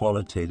 and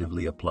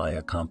qualitatively apply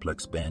a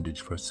complex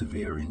bandage for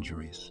severe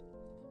injuries.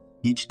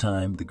 Each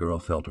time, the girl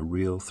felt a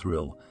real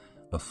thrill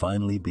of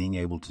finally being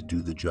able to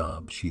do the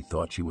job she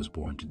thought she was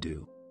born to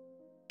do.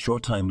 A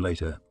short time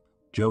later,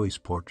 Joey's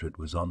portrait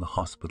was on the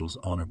hospital's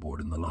honor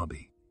board in the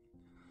lobby.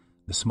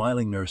 The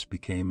smiling nurse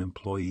became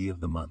Employee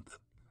of the Month.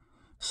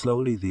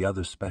 Slowly, the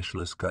other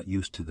specialists got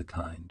used to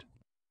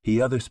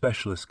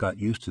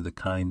the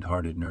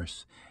kind-hearted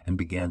nurse and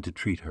began to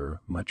treat her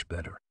much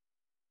better.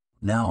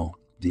 Now,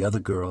 the other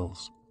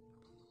girls,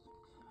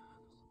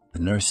 the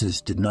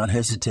nurses did not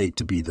hesitate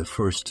to be the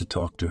first to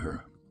talk to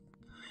her.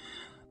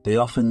 They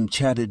often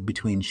chatted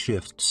between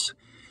shifts,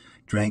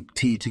 drank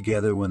tea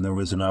together when there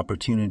was an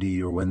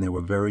opportunity or when there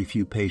were very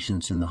few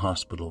patients in the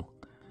hospital,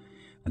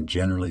 and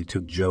generally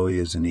took Joey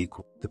as an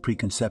equal. The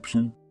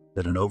preconception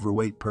that an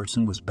overweight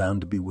person was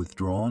bound to be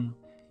withdrawn,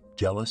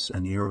 jealous,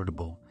 and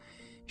irritable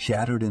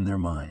shattered in their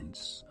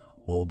minds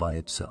all by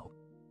itself.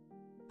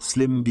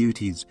 Slim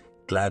beauties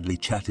gladly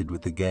chatted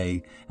with the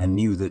gay and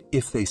knew that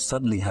if they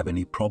suddenly have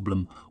any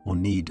problem or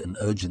need an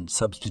urgent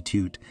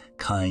substitute,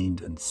 kind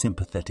and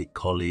sympathetic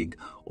colleague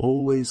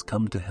always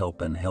come to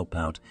help and help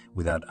out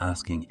without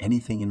asking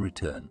anything in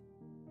return.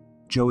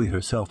 Joey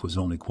herself was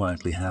only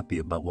quietly happy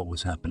about what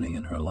was happening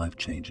in her life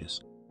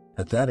changes.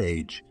 At that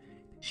age,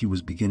 she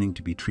was beginning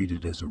to be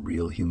treated as a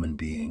real human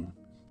being,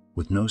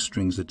 with no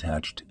strings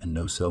attached and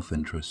no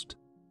self-interest.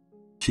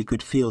 She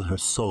could feel her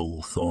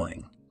soul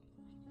thawing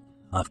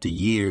after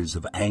years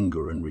of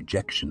anger and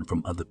rejection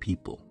from other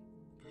people.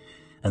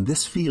 And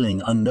this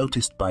feeling,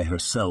 unnoticed by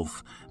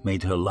herself,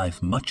 made her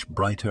life much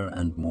brighter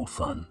and more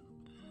fun.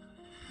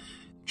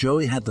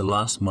 Joey had the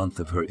last month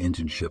of her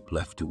internship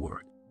left to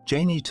work.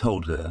 Janie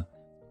told her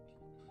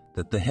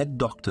that the head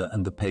doctor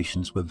and the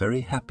patients were very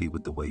happy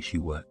with the way she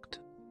worked.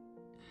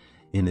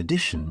 In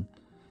addition,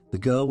 the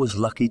girl was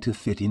lucky to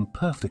fit in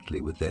perfectly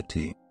with their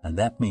team, and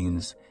that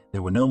means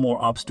there were no more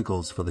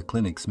obstacles for the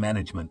clinic's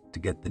management to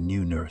get the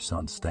new nurse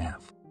on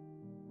staff.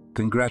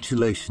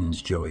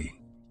 "Congratulations, Joey."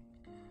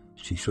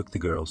 She shook the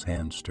girl's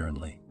hand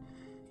sternly.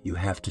 "You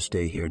have to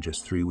stay here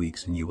just 3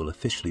 weeks and you will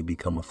officially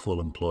become a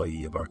full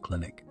employee of our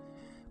clinic.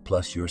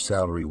 Plus your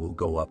salary will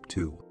go up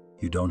too.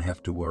 You don't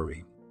have to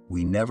worry.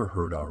 We never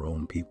hurt our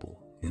own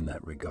people in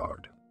that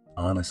regard.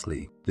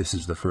 Honestly, this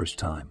is the first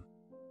time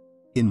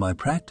in my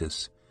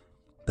practice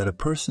that a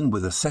person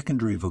with a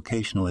secondary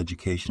vocational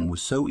education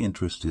was so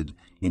interested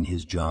in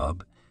his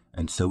job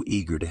and so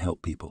eager to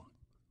help people."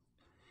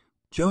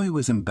 Joey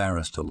was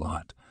embarrassed a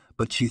lot,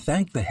 but she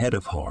thanked the head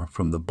of her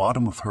from the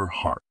bottom of her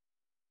heart.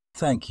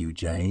 "Thank you,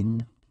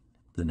 Jane,"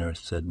 the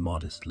nurse said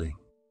modestly.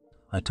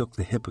 "I took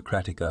the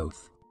Hippocratic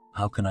Oath.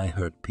 How can I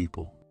hurt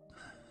people?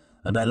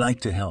 And I like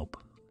to help.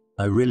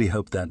 I really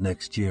hope that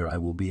next year I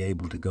will be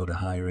able to go to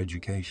higher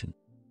education.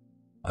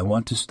 I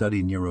want to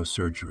study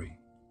neurosurgery,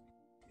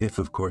 if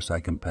of course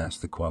I can pass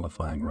the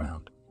qualifying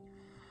round."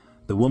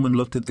 The woman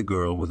looked at the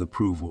girl with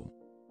approval.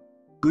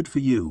 "Good for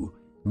you,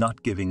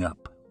 not giving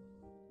up.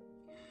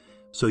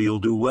 So you'll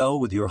do well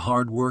with your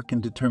hard work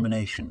and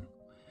determination.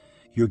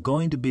 You're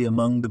going to be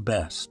among the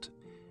best,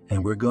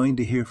 and we're going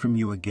to hear from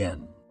you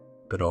again."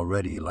 But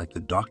already, like the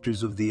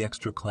doctors of the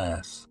extra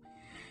class,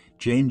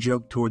 Jane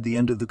joked toward the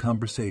end of the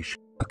conversation.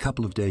 A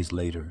couple of days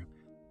later,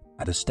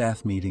 at a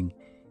staff meeting,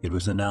 it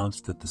was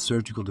announced that the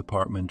surgical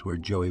department where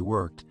Joey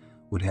worked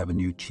would have a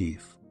new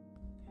chief.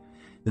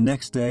 The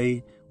next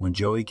day, when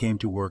Joey came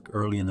to work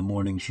early in the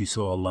morning, she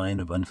saw a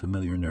line of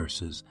unfamiliar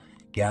nurses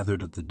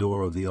gathered at the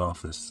door of the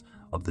office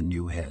of the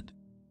new head.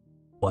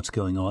 "What's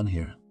going on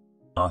here?"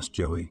 asked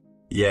Joey.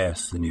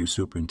 "Yes, the new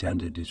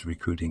superintendent is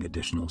recruiting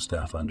additional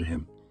staff under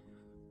him,"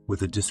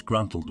 with a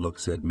disgruntled look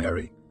said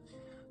Mary,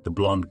 the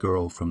blonde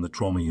girl from the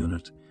trauma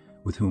unit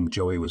with whom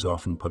Joey was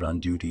often put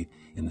on duty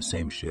in the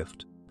same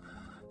shift.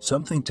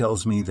 "Something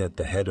tells me that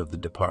the head of the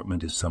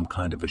department is some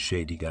kind of a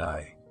shady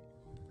guy."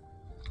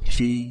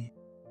 She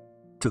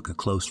took a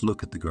close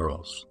look at the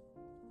girls.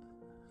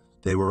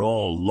 They were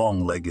all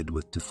long-legged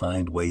with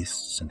defined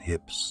waists and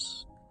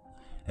hips,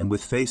 and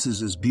with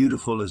faces as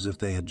beautiful as if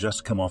they had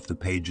just come off the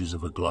pages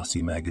of a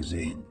glossy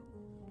magazine.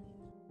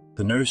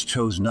 The nurse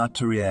chose not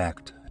to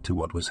react to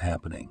what was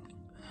happening,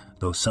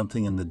 though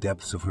something in the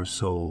depths of her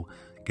soul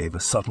gave a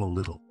subtle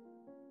little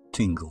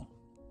tingle,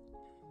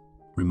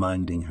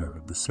 reminding her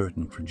of the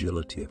certain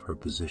fragility of her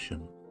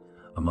position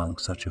among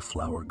such a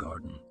flower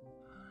garden.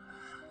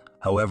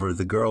 However,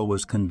 the girl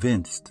was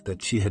convinced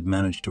that she had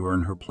managed to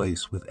earn her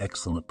place with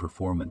excellent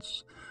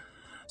performance,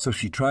 so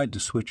she tried to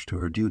switch to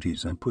her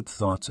duties and put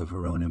thoughts of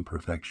her own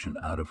imperfection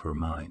out of her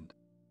mind.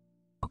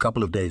 A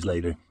couple of days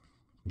later,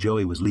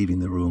 Joey was leaving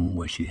the room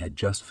where she had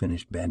just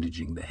finished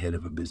bandaging the head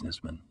of a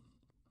businessman.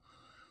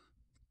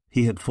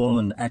 He had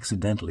fallen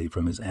accidentally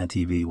from his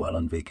ATV while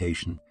on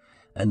vacation,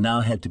 and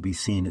now had to be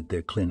seen at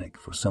their clinic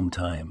for some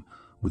time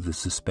with a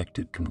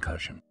suspected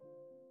concussion.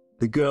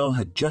 The girl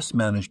had just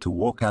managed to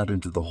walk out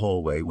into the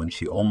hallway when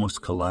she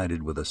almost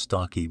collided with a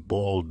stocky,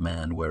 bald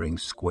man wearing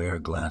square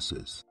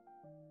glasses.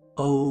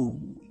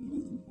 "Oh,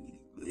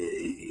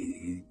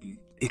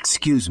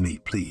 excuse me,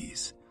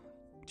 please,"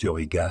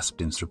 Joey gasped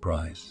in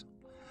surprise.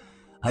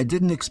 "I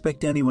didn't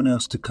expect anyone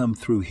else to come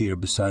through here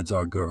besides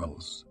our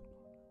girls."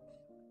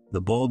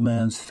 The bald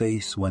man's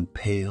face went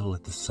pale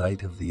at the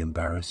sight of the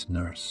embarrassed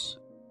nurse.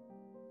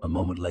 A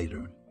moment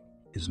later,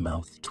 his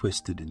mouth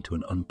twisted into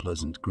an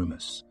unpleasant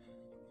grimace.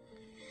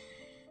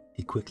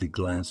 He quickly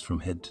glanced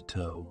from head to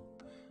toe,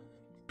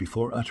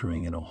 before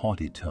uttering in a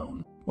haughty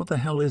tone, "What the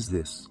hell is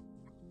this?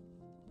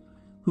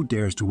 Who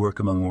dares to work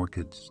among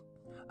orchids?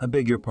 I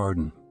beg your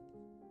pardon."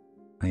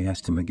 I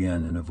asked him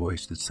again in a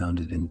voice that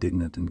sounded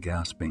indignant and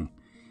gasping.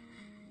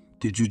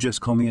 "Did you just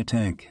call me a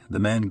tank?" The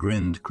man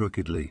grinned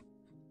crookedly.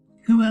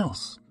 "Who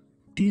else?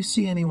 Do you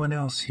see anyone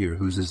else here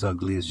who's as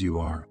ugly as you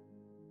are?"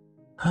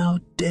 "How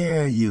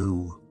dare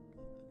you?"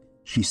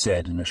 she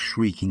said in a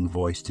shrieking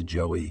voice to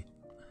Joey.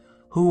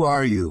 "Who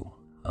are you?"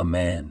 "A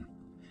man."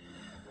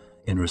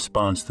 In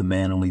response, the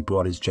man only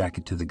brought his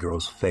jacket to the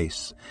girl's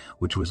face,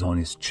 which was on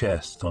his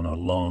chest on a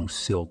long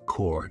silk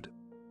cord.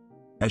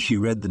 As she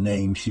read the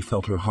name, she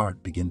felt her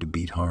heart begin to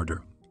beat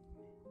harder.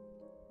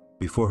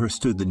 Before her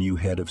stood the new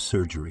head of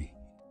surgery,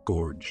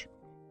 Gorge.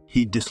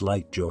 He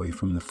disliked Joey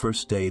from the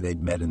first day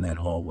they'd met in that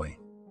hallway.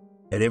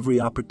 At every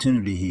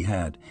opportunity he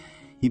had,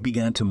 he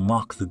began to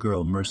mock the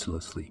girl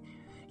mercilessly,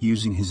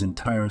 using his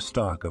entire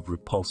stock of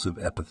repulsive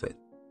epithet.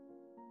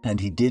 And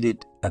he did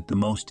it at the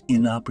most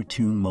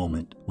inopportune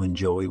moment when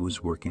Joey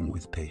was working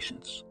with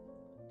patients.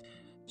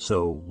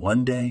 So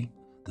one day,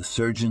 the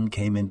surgeon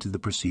came into the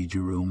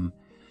procedure room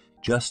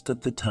just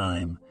at the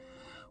time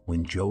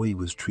when Joey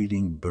was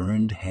treating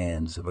burned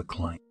hands of a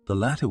client. The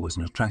latter was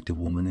an attractive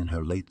woman in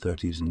her late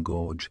 30s and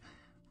gorge,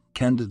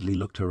 candidly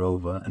looked her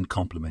over and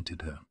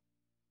complimented her.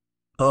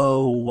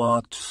 Oh,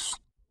 what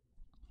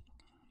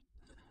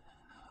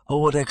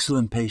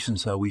excellent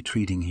patients are we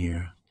treating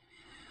here.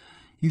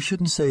 You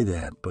shouldn't say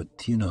that, but,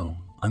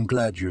 I'm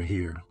glad you're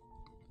here.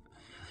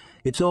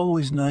 It's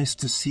always nice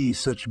to see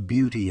such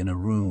beauty in a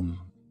room.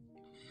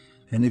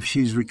 And if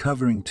she's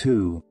recovering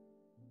too,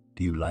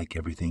 do you like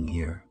everything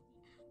here?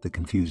 The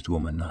confused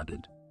woman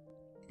nodded.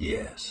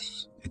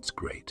 Yes, it's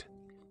great.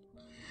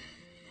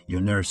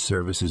 Your nurse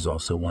service is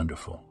also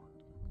wonderful.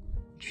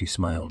 She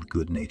smiled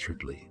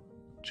good-naturedly.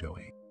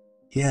 Joey.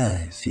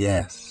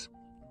 Yes.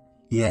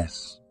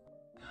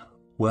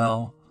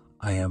 Well,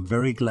 I am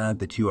very glad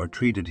that you are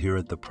treated here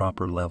at the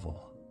proper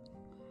level.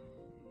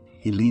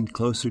 He leaned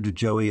closer to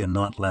Joey and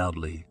not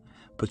loudly,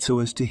 but so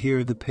as to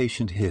hear the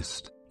patient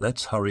hissed,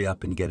 Let's hurry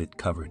up and get it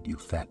covered, you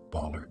fat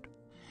bollard.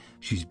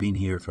 She's been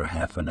here for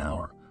half an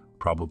hour,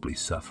 probably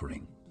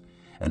suffering.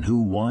 And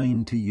who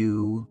whined to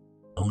you?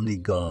 Only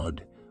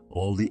God.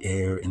 All the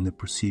air in the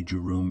procedure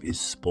room is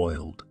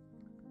spoiled.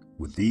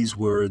 With these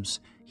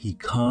words, he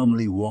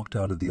calmly walked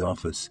out of the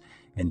office,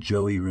 and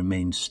Joey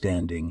remained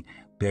standing,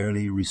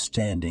 barely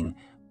restraining,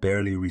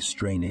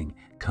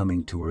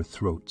 coming to her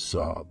throat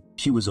sob.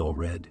 She was all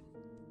red.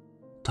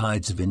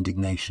 Tides of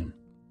indignation,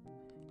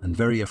 and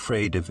very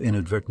afraid of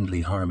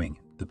inadvertently harming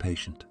the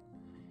patient.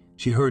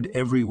 She heard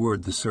every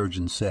word the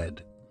surgeon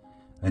said,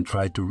 and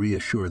tried to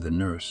reassure the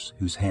nurse,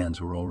 whose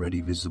hands were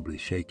already visibly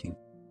shaking.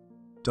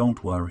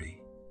 Don't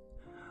worry.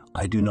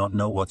 I do not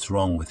know what's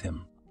wrong with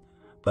him,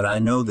 but I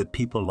know that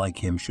people like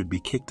him should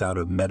be kicked out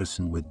of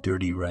medicine with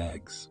dirty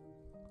rags.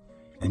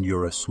 And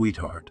you're a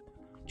sweetheart.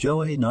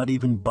 Joey not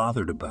even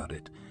bothered about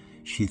it.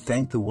 She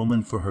thanked the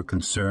woman for her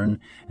concern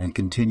and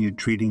continued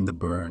treating the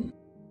burn.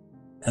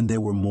 And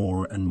there were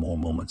more and more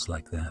moments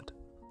like that.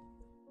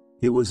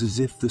 It was as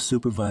if the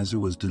supervisor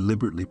was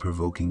deliberately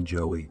provoking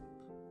Joey,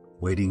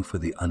 waiting for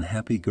the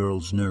unhappy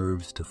girl's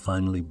nerves to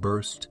finally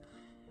burst,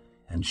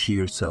 and she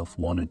herself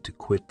wanted to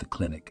quit the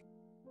clinic.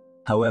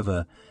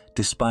 However,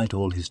 despite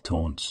all his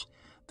taunts,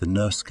 the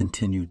nurse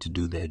continued to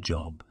do their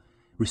job,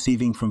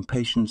 receiving from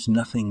patients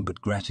nothing but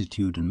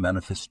gratitude and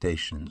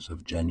manifestations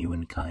of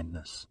genuine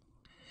kindness.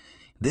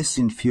 This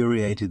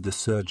infuriated the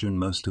surgeon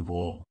most of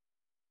all.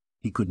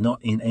 He could not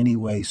in any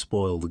way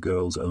spoil the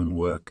girl's own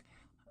work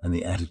and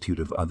the attitude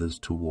of others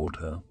toward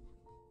her.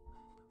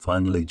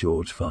 Finally,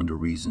 George found a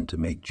reason to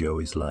make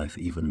Joey's life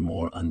even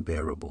more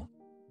unbearable.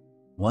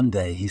 One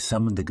day, he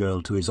summoned the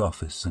girl to his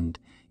office and,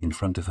 in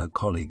front of her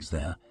colleagues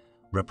there,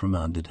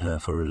 reprimanded her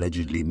for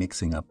allegedly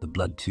mixing up the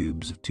blood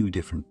tubes of two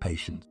different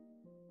patients.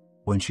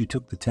 When she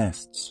took the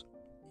tests,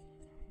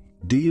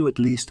 do you at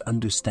least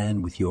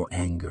understand with your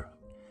anger,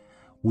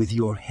 with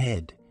your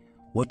head,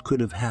 what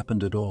could have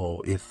happened at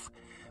all if,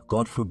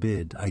 God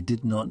forbid, I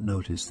did not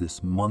notice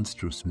this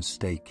monstrous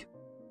mistake?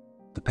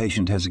 The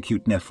patient has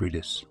acute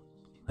nephritis,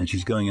 and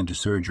she's going into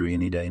surgery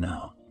any day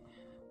now.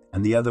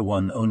 And the other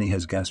one only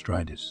has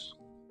gastritis.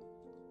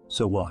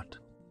 So what?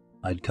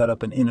 I'd cut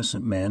up an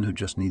innocent man who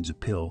just needs a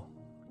pill,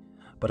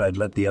 but I'd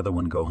let the other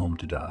one go home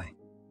to die.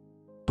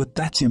 But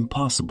that's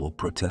impossible,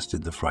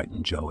 protested the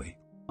frightened Joey.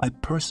 I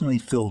personally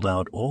filled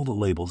out all the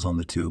labels on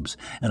the tubes,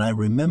 and I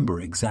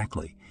remember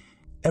exactly.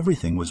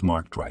 Everything was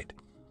marked right.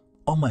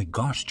 Oh my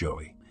gosh,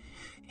 Joey,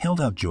 held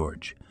out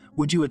George.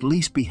 Would you at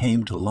least be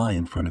ashamed to lie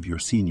in front of your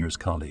seniors'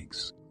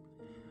 colleagues?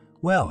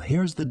 Well,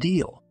 here's the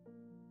deal.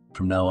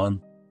 From now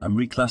on, I'm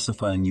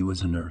reclassifying you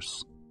as a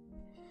nurse.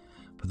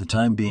 For the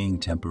time being,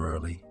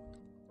 temporarily.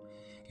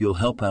 You'll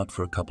help out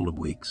for a couple of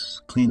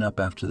weeks, clean up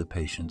after the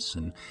patients,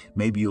 and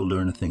maybe you'll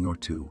learn a thing or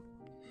two.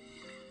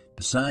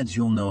 Besides,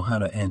 you'll know how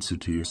to answer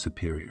to your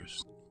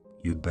superiors.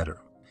 You'd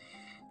better.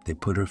 They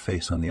put her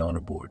face on the honor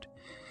board.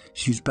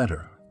 She's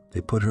better. They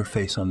put her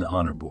face on the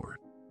honor board.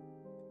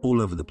 All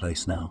over the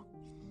place now.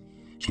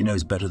 She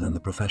knows better than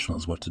the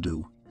professionals what to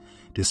do.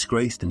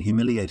 Disgraced and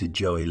humiliated,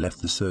 Joey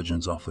left the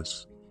surgeon's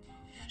office.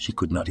 She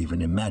could not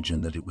even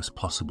imagine that it was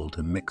possible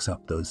to mix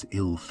up those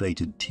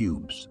ill-fated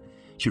tubes.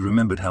 She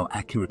remembered how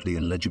accurately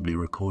and legibly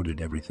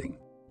recorded everything.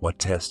 What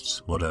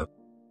tests, what a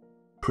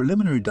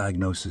preliminary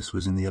diagnosis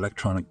was in the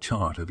electronic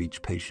chart of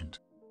each patient.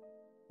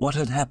 What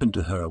had happened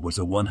to her was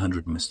a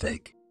 100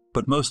 mistake,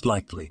 but most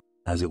likely,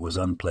 as it was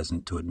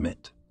unpleasant to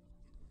admit.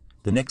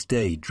 The next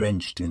day,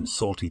 drenched in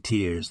salty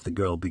tears, the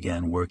girl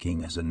began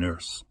working as a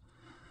nurse.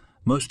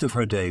 Most of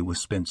her day was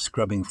spent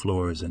scrubbing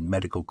floors and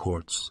medical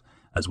courts,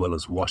 as well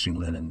as washing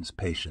linens,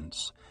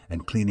 patients,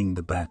 and cleaning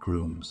the back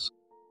rooms.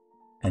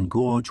 And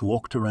George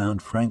walked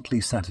around frankly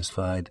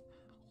satisfied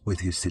with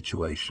his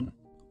situation.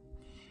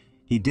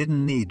 He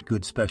didn't need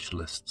good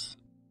specialists.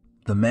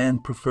 The man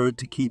preferred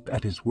to keep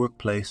at his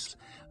workplace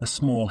a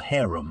small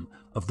harem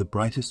of the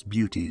brightest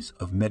beauties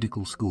of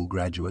medical school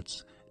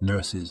graduates,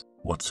 nurses.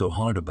 What's so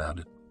hard about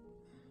it?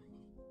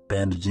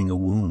 Bandaging a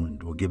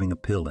wound or giving a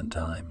pill in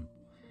time.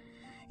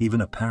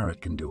 Even a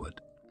parrot can do it,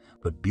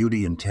 but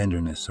beauty and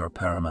tenderness are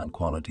paramount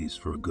qualities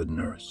for a good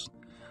nurse.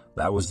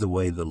 That was the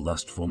way the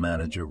lustful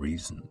manager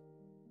reasoned.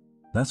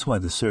 That's why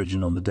the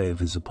surgeon, on the day of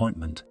his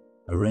appointment,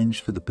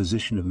 arranged for the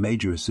position of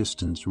major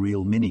assistant's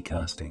real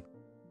mini-casting.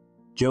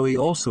 Joey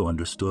also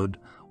understood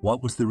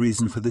what was the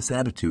reason for this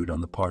attitude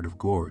on the part of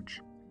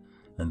Gorge,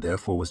 and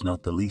therefore was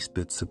not the least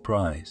bit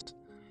surprised,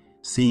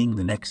 seeing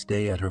the next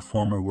day at her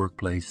former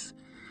workplace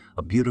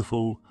a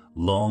beautiful,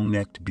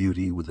 long-necked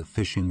beauty with a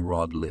fishing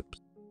rod lips.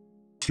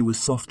 She was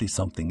softly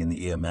something in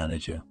the ear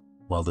manager,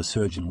 while the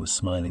surgeon was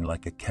smiling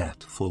like a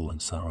cat full in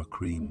sour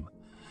cream.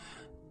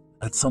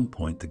 At some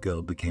point the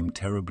girl became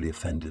terribly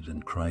offended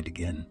and cried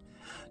again,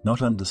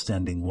 not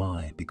understanding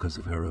why. Because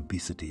of her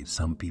obesity,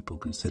 some people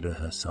consider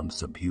her some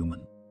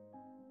subhuman.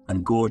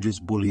 And Gorge's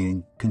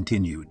bullying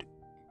continued.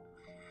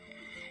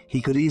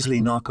 He could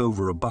easily knock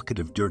over a bucket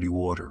of dirty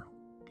water.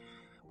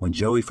 When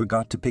Joey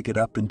forgot to pick it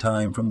up in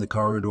time from the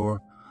corridor,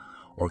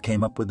 or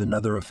came up with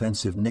another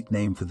offensive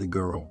nickname for the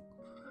girl,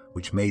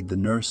 which made the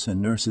nurse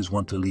and nurses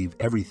want to leave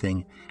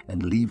everything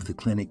and leave the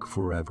clinic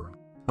forever.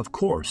 Of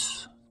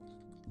course,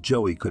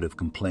 Joey could have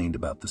complained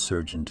about the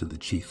surgeon to the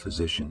chief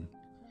physician.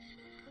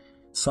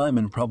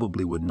 Simon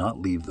probably would not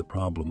leave the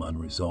problem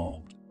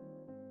unresolved.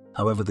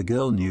 However, the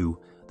girl knew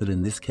that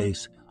in this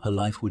case her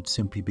life would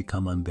simply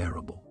become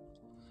unbearable.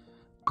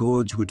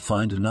 Gorge would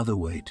find another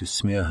way to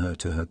smear her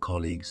to her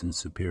colleagues and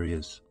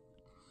superiors,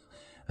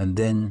 and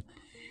then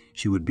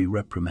she would be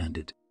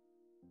reprimanded.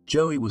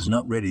 Joey was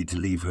not ready to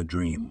leave her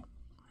dream,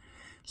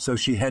 so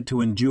she had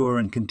to endure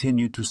and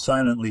continue to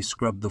silently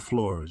scrub the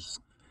floors.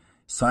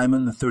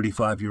 Simon, the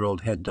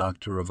 35-year-old head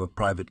doctor of a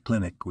private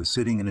clinic, was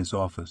sitting in his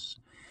office,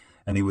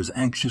 and he was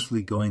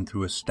anxiously going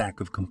through a stack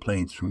of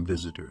complaints from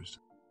visitors.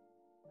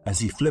 As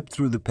he flipped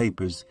through the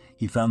papers,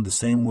 he found the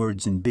same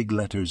words in big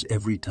letters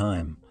every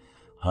time,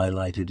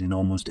 highlighted in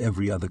almost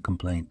every other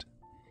complaint.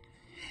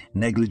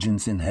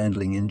 Negligence in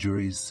handling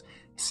injuries,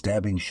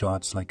 stabbing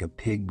shots like a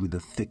pig with a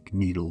thick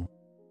needle.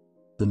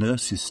 The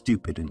nurse is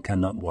stupid and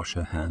cannot wash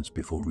her hands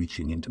before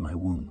reaching into my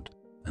wound,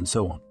 and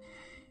so on.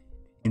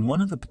 In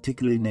one of the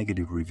particularly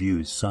negative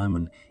reviews,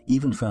 Simon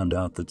even found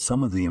out that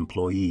some of the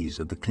employees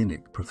of the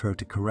clinic prefer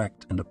to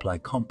correct and apply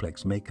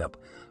complex makeup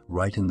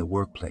right in the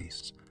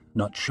workplace,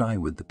 not shy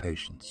with the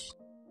patients.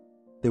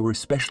 There were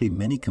especially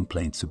many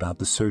complaints about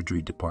the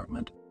surgery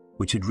department,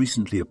 which had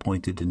recently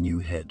appointed a new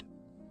head.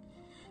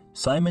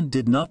 Simon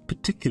did not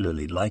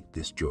particularly like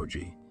this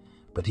Georgie,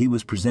 but he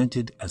was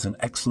presented as an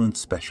excellent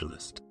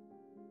specialist.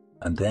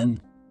 And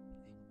then,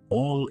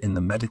 all in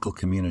the medical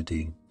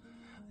community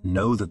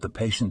know that the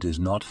patient is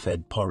not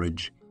fed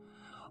porridge.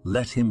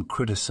 Let him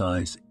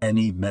criticize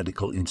any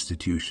medical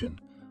institution,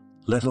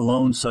 let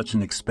alone such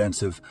an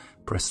expensive,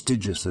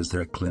 prestigious as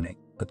their clinic.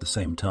 At the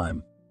same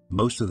time,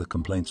 most of the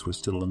complaints were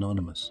still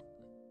anonymous.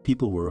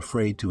 People were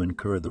afraid to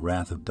incur the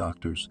wrath of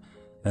doctors,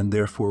 and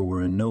therefore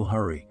were in no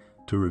hurry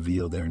to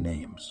reveal their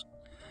names,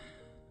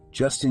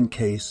 just in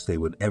case they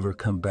would ever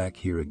come back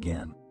here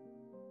again.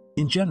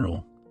 In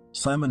general,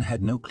 Simon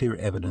had no clear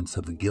evidence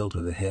of the guilt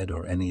of the head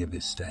or any of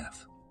his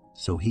staff,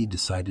 so he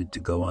decided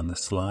to go on the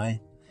sly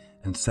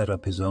and set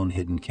up his own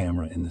hidden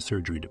camera in the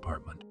surgery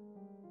department.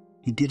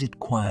 He did it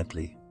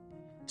quietly,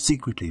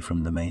 secretly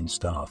from the main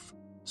staff,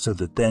 so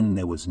that then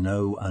there was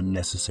no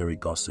unnecessary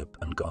gossip,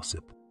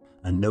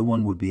 and no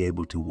one would be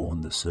able to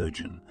warn the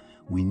surgeon.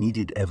 We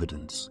needed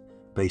evidence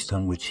based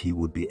on which he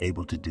would be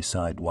able to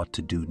decide what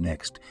to do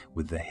next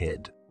with the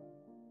head.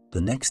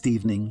 The next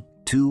evening,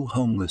 2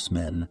 homeless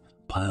men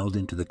piled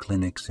into the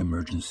clinic's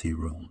emergency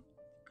room,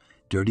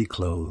 dirty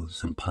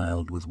clothes and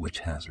piled with witch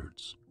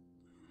hazards.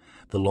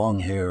 The long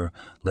hair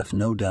left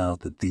no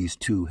doubt that these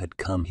 2 had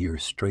come here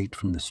straight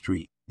from the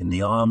street. In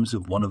the arms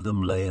of one of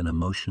them lay an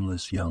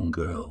emotionless young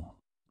girl.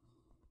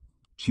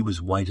 She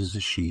was white as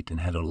a sheet and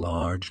had a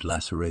large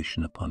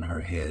laceration upon her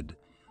head,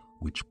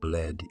 which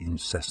bled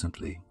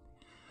incessantly,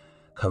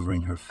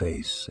 covering her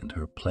face and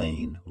her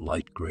plain,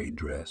 light gray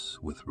dress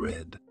with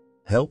red.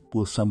 "Help?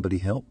 Will somebody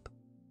help?"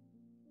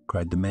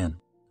 cried the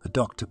men. "A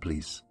doctor,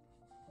 please.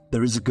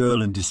 There is a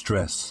girl in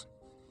distress."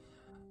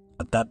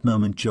 At that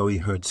moment, Joey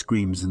heard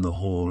screams in the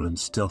hall and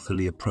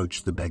stealthily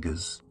approached the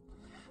beggars.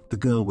 The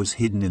girl was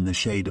hidden in the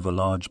shade of a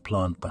large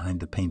plant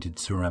behind a painted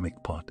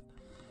ceramic pot,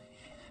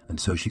 and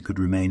so she could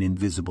remain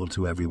invisible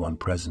to everyone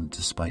present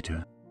despite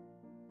her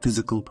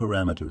physical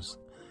parameters.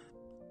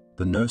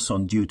 The nurse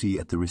on duty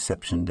at the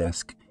reception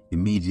desk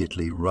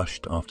immediately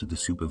rushed after the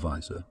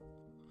supervisor.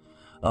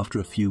 After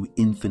a few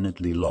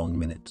infinitely long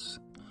minutes,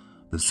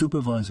 the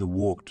supervisor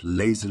walked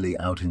lazily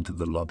out into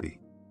the lobby.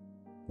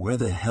 "Where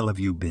the hell have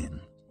you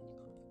been?"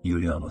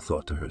 Juliana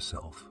thought to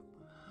herself.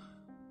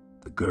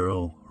 The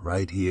girl,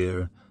 right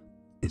here,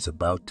 is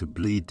about to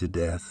bleed to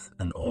death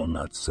and all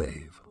not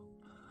save.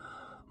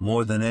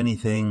 More than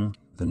anything,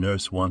 The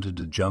nurse wanted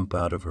to jump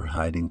out of her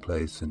hiding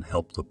place and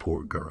help the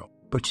poor girl,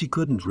 but she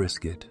couldn't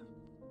risk it.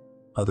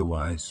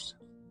 Otherwise,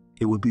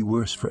 it would be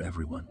worse for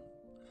everyone.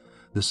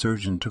 The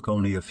surgeon took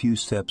only a few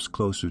steps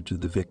closer to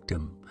the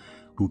victim,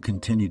 who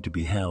continued to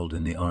be held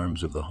in the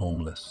arms of the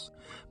homeless.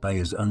 By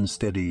his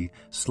unsteady,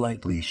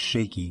 slightly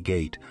shaky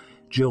gait,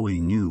 Joey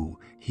knew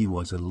he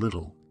was a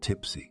little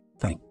tipsy.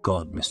 "Thank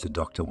God, Mr.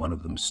 Doctor," one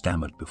of them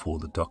stammered before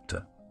the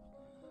doctor.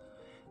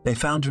 They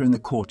found her in the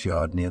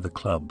courtyard near the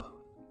club.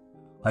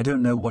 I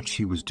don't know what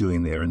she was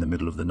doing there in the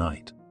middle of the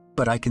night,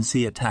 but I can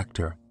see attacked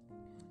her.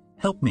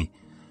 "Help me,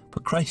 for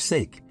Christ's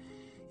sake.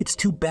 It's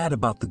too bad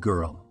about the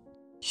girl.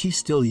 She's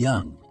still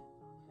young."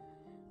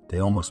 They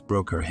almost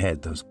broke her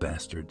head, those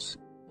bastards.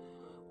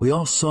 We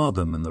all saw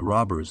them and the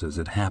robbers as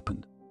it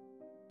happened,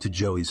 to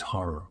Joey's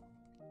horror.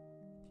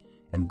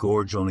 And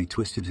Gorge only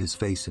twisted his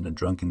face in a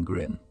drunken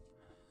grin.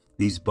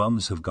 "These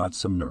bums have got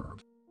some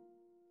nerve."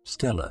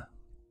 "Stella,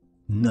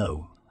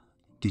 no.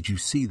 Did you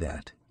see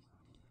that?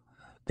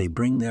 They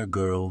bring their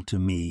girl to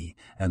me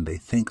and they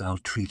think I'll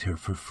treat her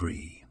for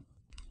free.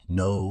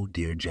 No,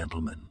 dear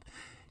gentlemen,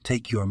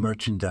 take your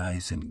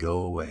merchandise and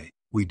go away.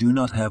 We do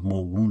not have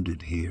more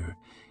wounded here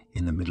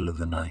in the middle of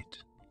the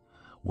night."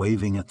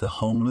 Waving at the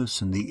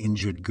homeless and the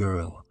injured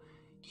girl,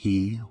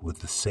 he, with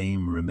the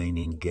same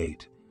remaining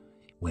gait,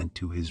 went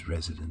to his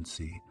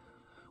residency,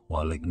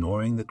 while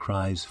ignoring the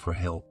cries for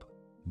help,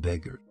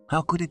 beggared.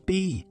 "How could it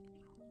be?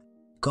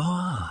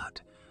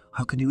 God,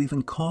 how can you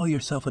even call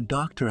yourself a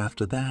doctor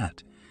after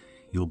that?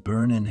 You'll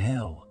burn in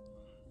hell,"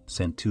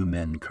 sent two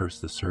men curse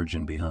the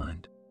surgeon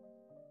behind.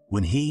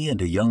 When he and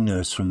a young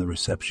nurse from the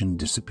reception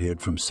disappeared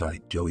from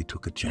sight, Joey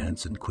took a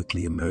chance and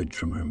quickly emerged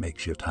from her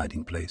makeshift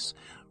hiding place,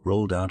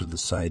 rolled out of the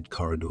side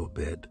corridor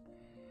bed.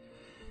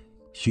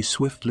 She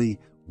swiftly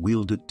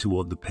wheeled it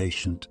toward the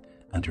patient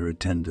and her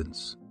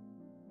attendants.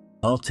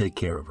 "I'll take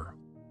care of her.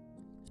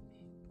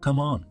 Come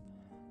on,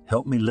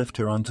 help me lift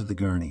her onto the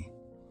gurney."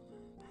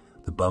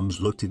 The bums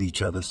looked at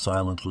each other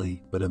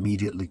silently, but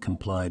immediately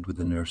complied with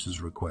the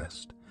nurse's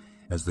request.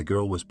 As the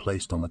girl was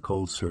placed on the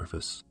cold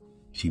surface,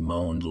 she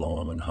moaned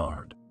long and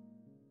hard.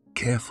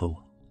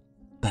 "Careful,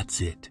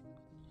 that's it,"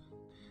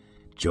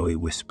 Joey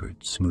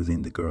whispered,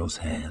 smoothing the girl's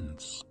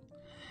hands.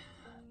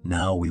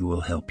 "Now we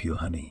will help you,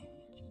 honey.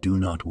 Do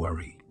not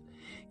worry.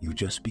 You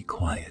just be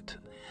quiet,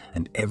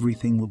 and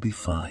everything will be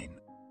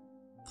fine."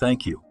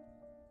 "Thank you,"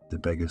 the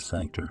beggar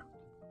thanked her.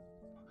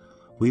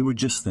 "We were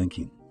just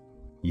thinking,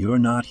 you're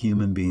not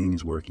human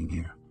beings working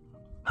here.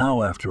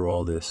 How, after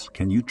all this,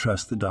 can you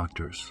trust the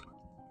doctors?"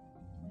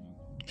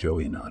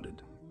 Joey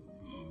nodded,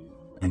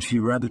 and she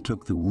rather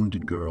took the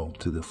wounded girl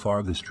to the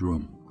farthest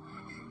room,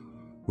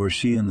 where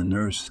she and the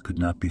nurse could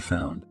not be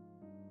found.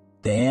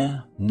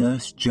 There,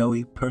 Nurse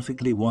Joey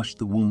perfectly washed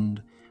the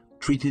wound,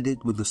 treated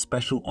it with a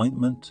special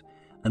ointment,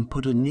 and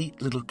put a neat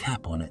little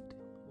cap on it,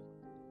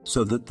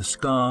 so that the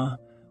scar,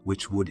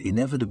 which would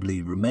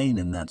inevitably remain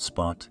in that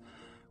spot,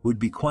 would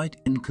be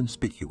quite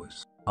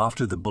inconspicuous.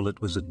 After the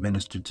bullet was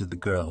administered to the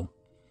girl,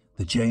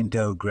 the Jane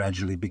Doe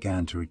gradually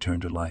began to return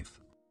to life.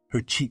 Her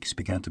cheeks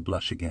began to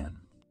blush again,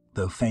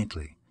 though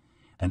faintly,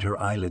 and her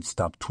eyelids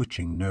stopped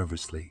twitching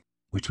nervously,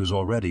 which was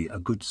already a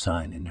good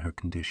sign in her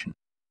condition.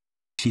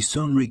 She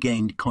soon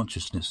regained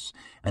consciousness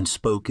and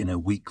spoke in a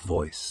weak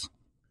voice.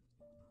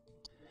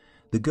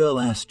 The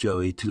girl asked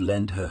Joey to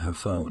lend her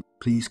phone.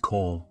 "Please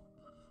call.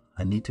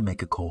 I need to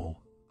make a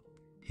call.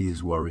 He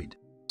is worried."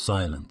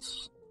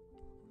 Silence.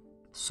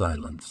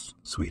 "Silence,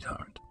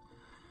 sweetheart.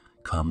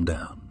 Calm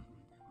down."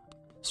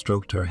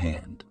 Stroked her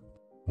hand.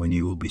 "When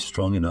you will be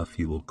strong enough,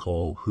 you will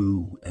call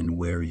who and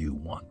where you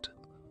want.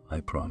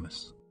 I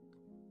promise.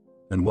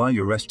 And while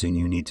you're resting,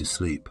 you need to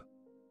sleep.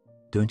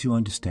 Don't you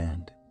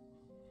understand?"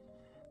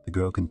 The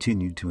girl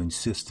continued to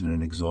insist in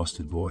an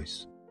exhausted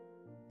voice.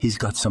 "He's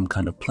got some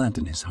kind of plant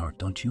in his heart,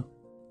 don't you?"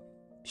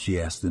 she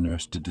asked the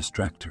nurse to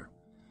distract her.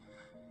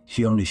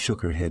 She only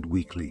shook her head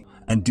weakly.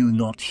 "And do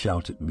not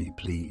shout at me,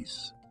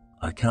 please.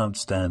 I can't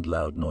stand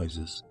loud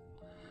noises."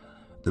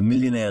 The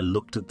millionaire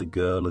looked at the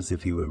girl as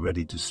if he were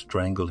ready to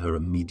strangle her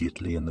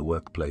immediately in the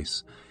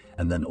workplace,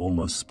 and then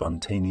almost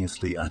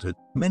spontaneously uttered,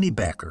 "Many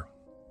backer.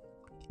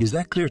 Is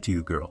that clear to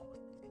you, girl?"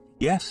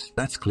 "Yes,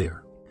 that's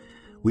clear.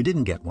 We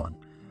didn't get one."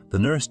 The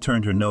nurse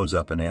turned her nose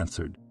up and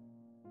answered,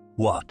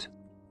 "What?"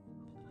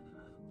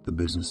 The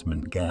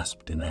businessman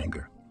gasped in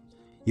anger.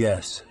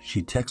 "Yes,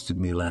 she texted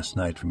me last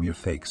night from your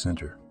fake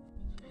center."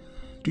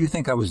 "Do you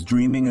think I was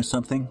dreaming or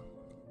something?"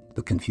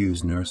 The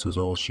confused nurse was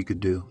all she could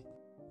do.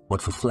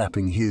 What for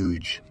flapping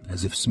huge,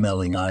 as if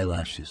smelling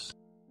eyelashes?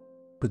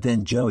 But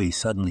then Joey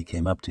suddenly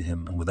came up to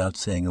him and without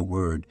saying a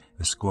word,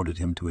 escorted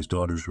him to his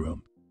daughter's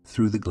room,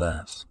 through the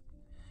glass.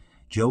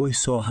 Joey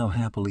saw how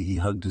happily he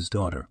hugged his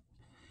daughter.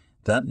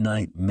 That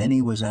night,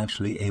 Minnie was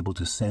actually able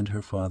to send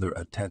her father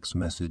a text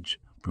message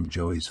from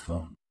Joey's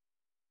phone.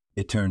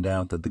 It turned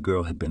out that the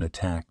girl had been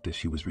attacked as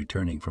she was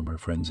returning from her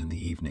friends in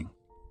the evening.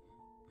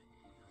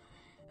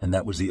 And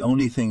that was the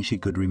only thing she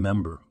could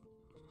remember.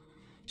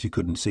 She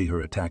couldn't see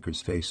her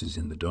attackers' faces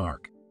in the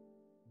dark.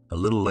 A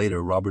little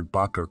later, Robert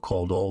Bacher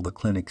called all the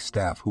clinic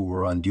staff who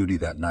were on duty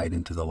that night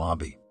into the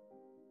lobby.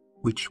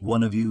 "Which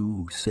one of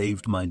you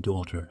saved my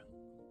daughter?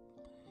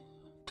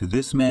 To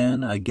this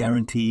man, I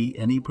guarantee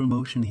any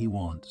promotion he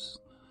wants.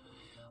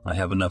 I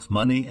have enough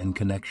money and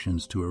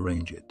connections to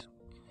arrange it."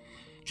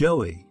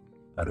 Joey,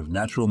 out of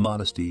natural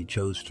modesty,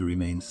 chose to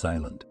remain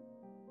silent.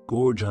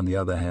 Gorge, on the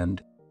other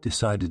hand,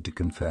 decided to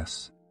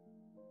confess.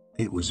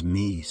 "It was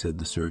me," said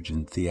the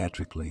surgeon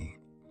theatrically,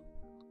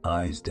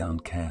 eyes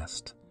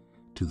downcast,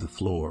 to the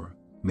floor,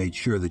 made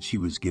sure that she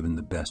was given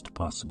the best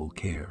possible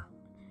care.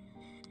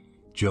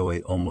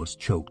 Joey almost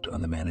choked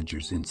on the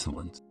manager's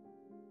insolence.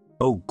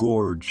 "Oh,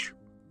 Gorge,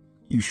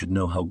 you should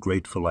know how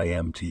grateful I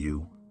am to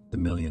you," the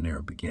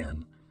millionaire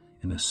began,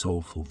 in a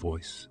soulful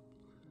voice.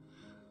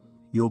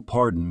 "You'll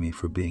pardon me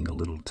for being a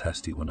little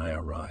testy when I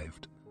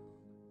arrived.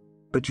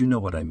 But you know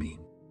what I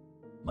mean.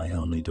 My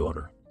only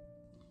daughter."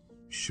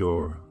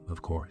 "Sure,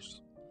 of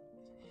course."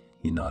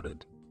 He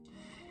nodded.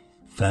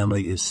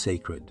 "Family is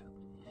sacred.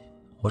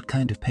 What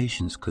kind of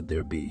patience could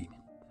there be?"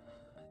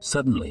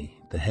 Suddenly,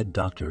 the head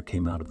doctor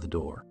came out of the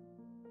door.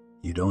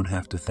 "You don't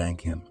have to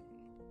thank him,"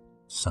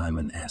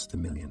 Simon asked the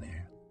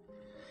millionaire.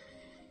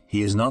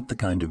 "He is not the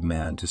kind of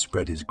man to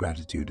spread his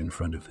gratitude in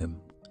front of him."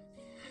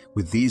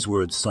 With these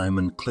words,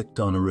 Simon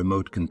clicked on a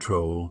remote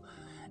control,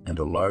 and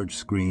a large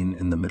screen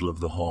in the middle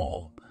of the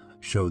hall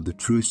showed the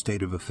true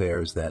state of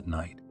affairs that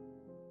night.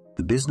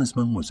 The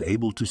businessman was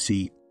able to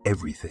see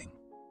everything: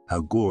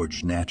 how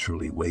Gorge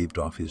naturally waved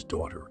off his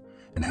daughter,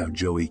 and how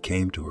Joey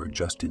came to her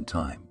just in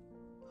time.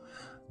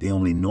 The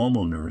only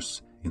normal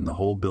nurse in the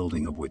whole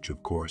building, of which,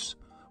 of course,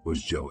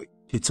 was Joey.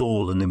 "It's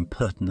all an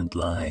impertinent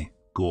lie,"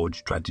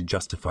 Gorge tried to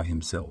justify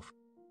himself.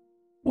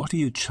 "What are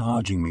you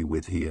charging me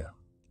with here?"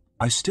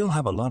 "I still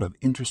have a lot of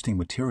interesting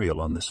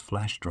material on this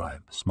flash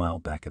drive,"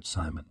 smiled back at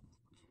Simon.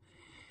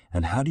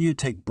 "And how do you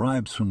take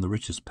bribes from the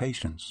richest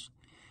patients?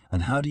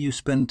 And how do you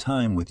spend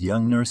time with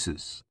young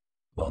nurses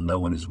while no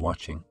one is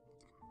watching?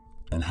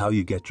 And how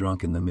you get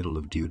drunk in the middle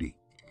of duty?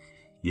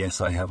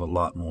 Yes, I have a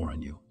lot more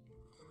on you."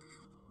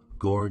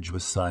 Gorge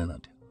was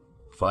silent,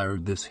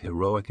 fired this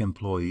heroic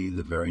employee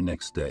the very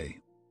next day,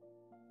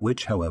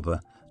 which, however,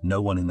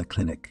 no one in the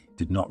clinic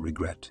did not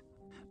regret,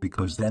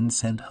 because then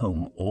sent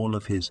home all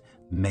of his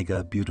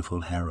mega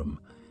beautiful harem,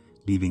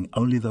 leaving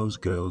only those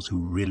girls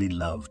who really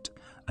loved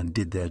and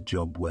did their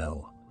job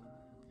well.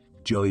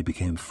 Joey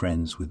became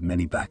friends with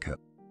many back up.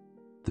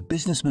 The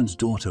businessman's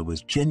daughter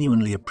was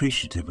genuinely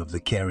appreciative of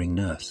the caring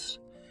nurse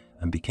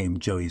and became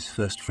Joey's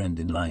first friend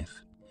in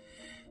life.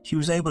 She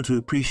was able to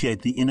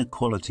appreciate the inner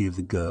quality of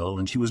the girl,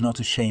 and she was not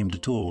ashamed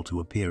at all to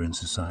appear in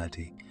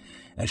society,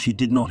 as she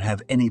did not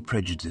have any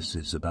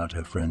prejudices about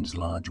her friend's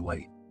large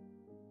weight.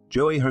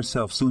 Joey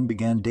herself soon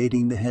began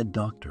dating the head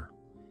doctor.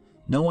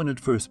 No one at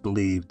first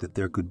believed that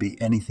there could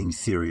be anything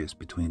serious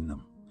between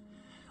them.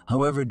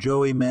 However,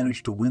 Joey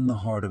managed to win the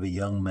heart of a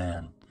young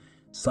man.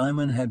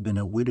 Simon had been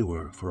a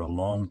widower for a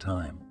long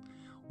time,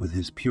 with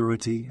his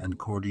purity and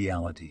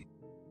cordiality.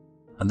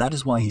 And that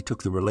is why he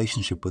took the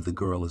relationship with the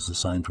girl as a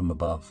sign from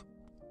above.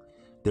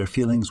 Their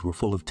feelings were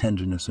full of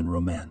tenderness and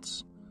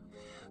romance.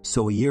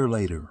 So a year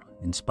later,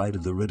 in spite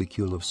of the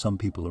ridicule of some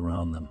people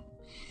around them,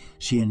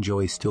 she and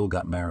Joey still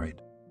got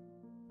married.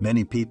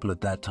 Many people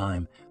at that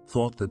time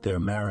thought that their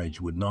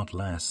marriage would not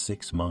last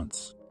 6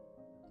 months.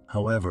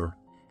 However,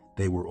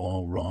 they were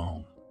all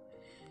wrong.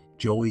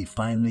 Joey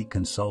finally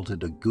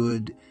consulted a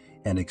good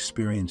and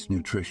experienced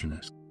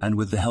nutritionist, and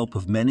with the help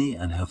of many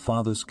and her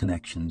father's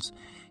connections,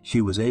 she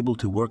was able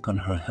to work on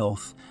her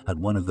health at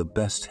one of the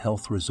best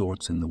health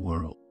resorts in the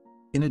world.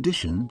 In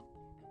addition,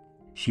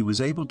 she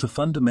was able to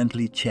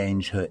fundamentally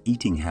change her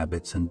eating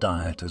habits and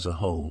diet as a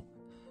whole,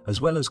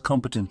 as well as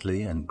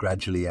competently and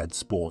gradually add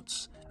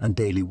sports and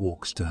daily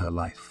walks to her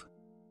life.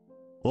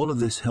 All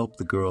of this helped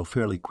the girl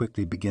fairly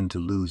quickly begin to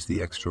lose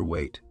the extra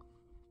weight,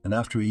 and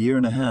after a year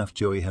and a half,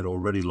 Joey had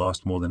already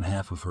lost more than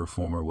half of her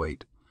former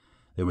weight.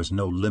 There was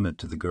no limit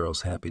to the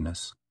girl's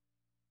happiness,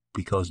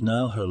 because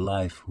now her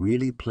life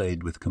really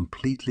played with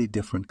completely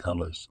different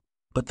colors.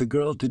 But the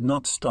girl did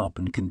not stop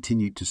and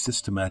continued to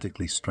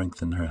systematically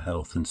strengthen her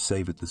health and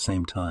save at the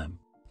same time.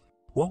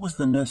 What was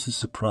the nurse's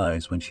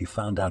surprise when she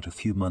found out a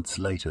few months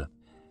later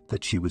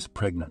that she was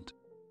pregnant?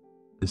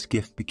 This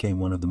gift became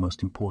one of the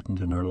most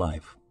important in her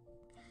life.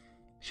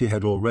 She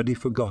had already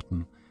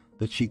forgotten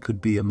that she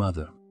could be a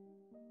mother.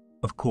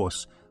 Of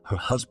course, her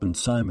husband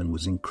Simon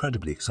was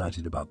incredibly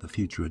excited about the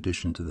future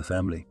addition to the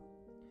family,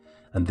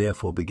 and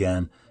therefore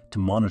began to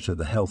monitor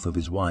the health of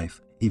his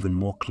wife even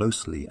more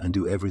closely and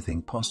do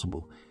everything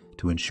possible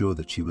to ensure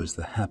that she was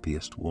the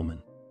happiest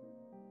woman.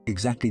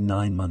 Exactly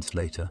 9 months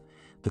later,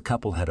 the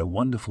couple had a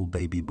wonderful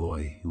baby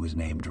boy who was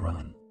named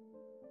Ron.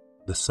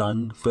 The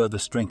son further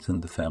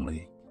strengthened the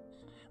family,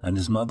 and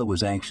his mother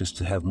was anxious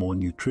to have more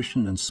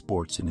nutrition and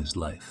sports in his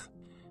life,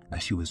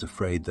 as she was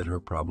afraid that her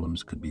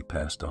problems could be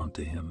passed on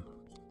to him.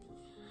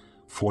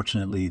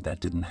 Fortunately, that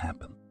didn't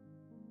happen.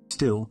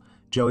 Still,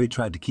 Joey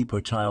tried to keep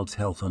her child's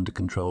health under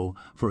control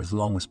for as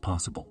long as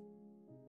possible.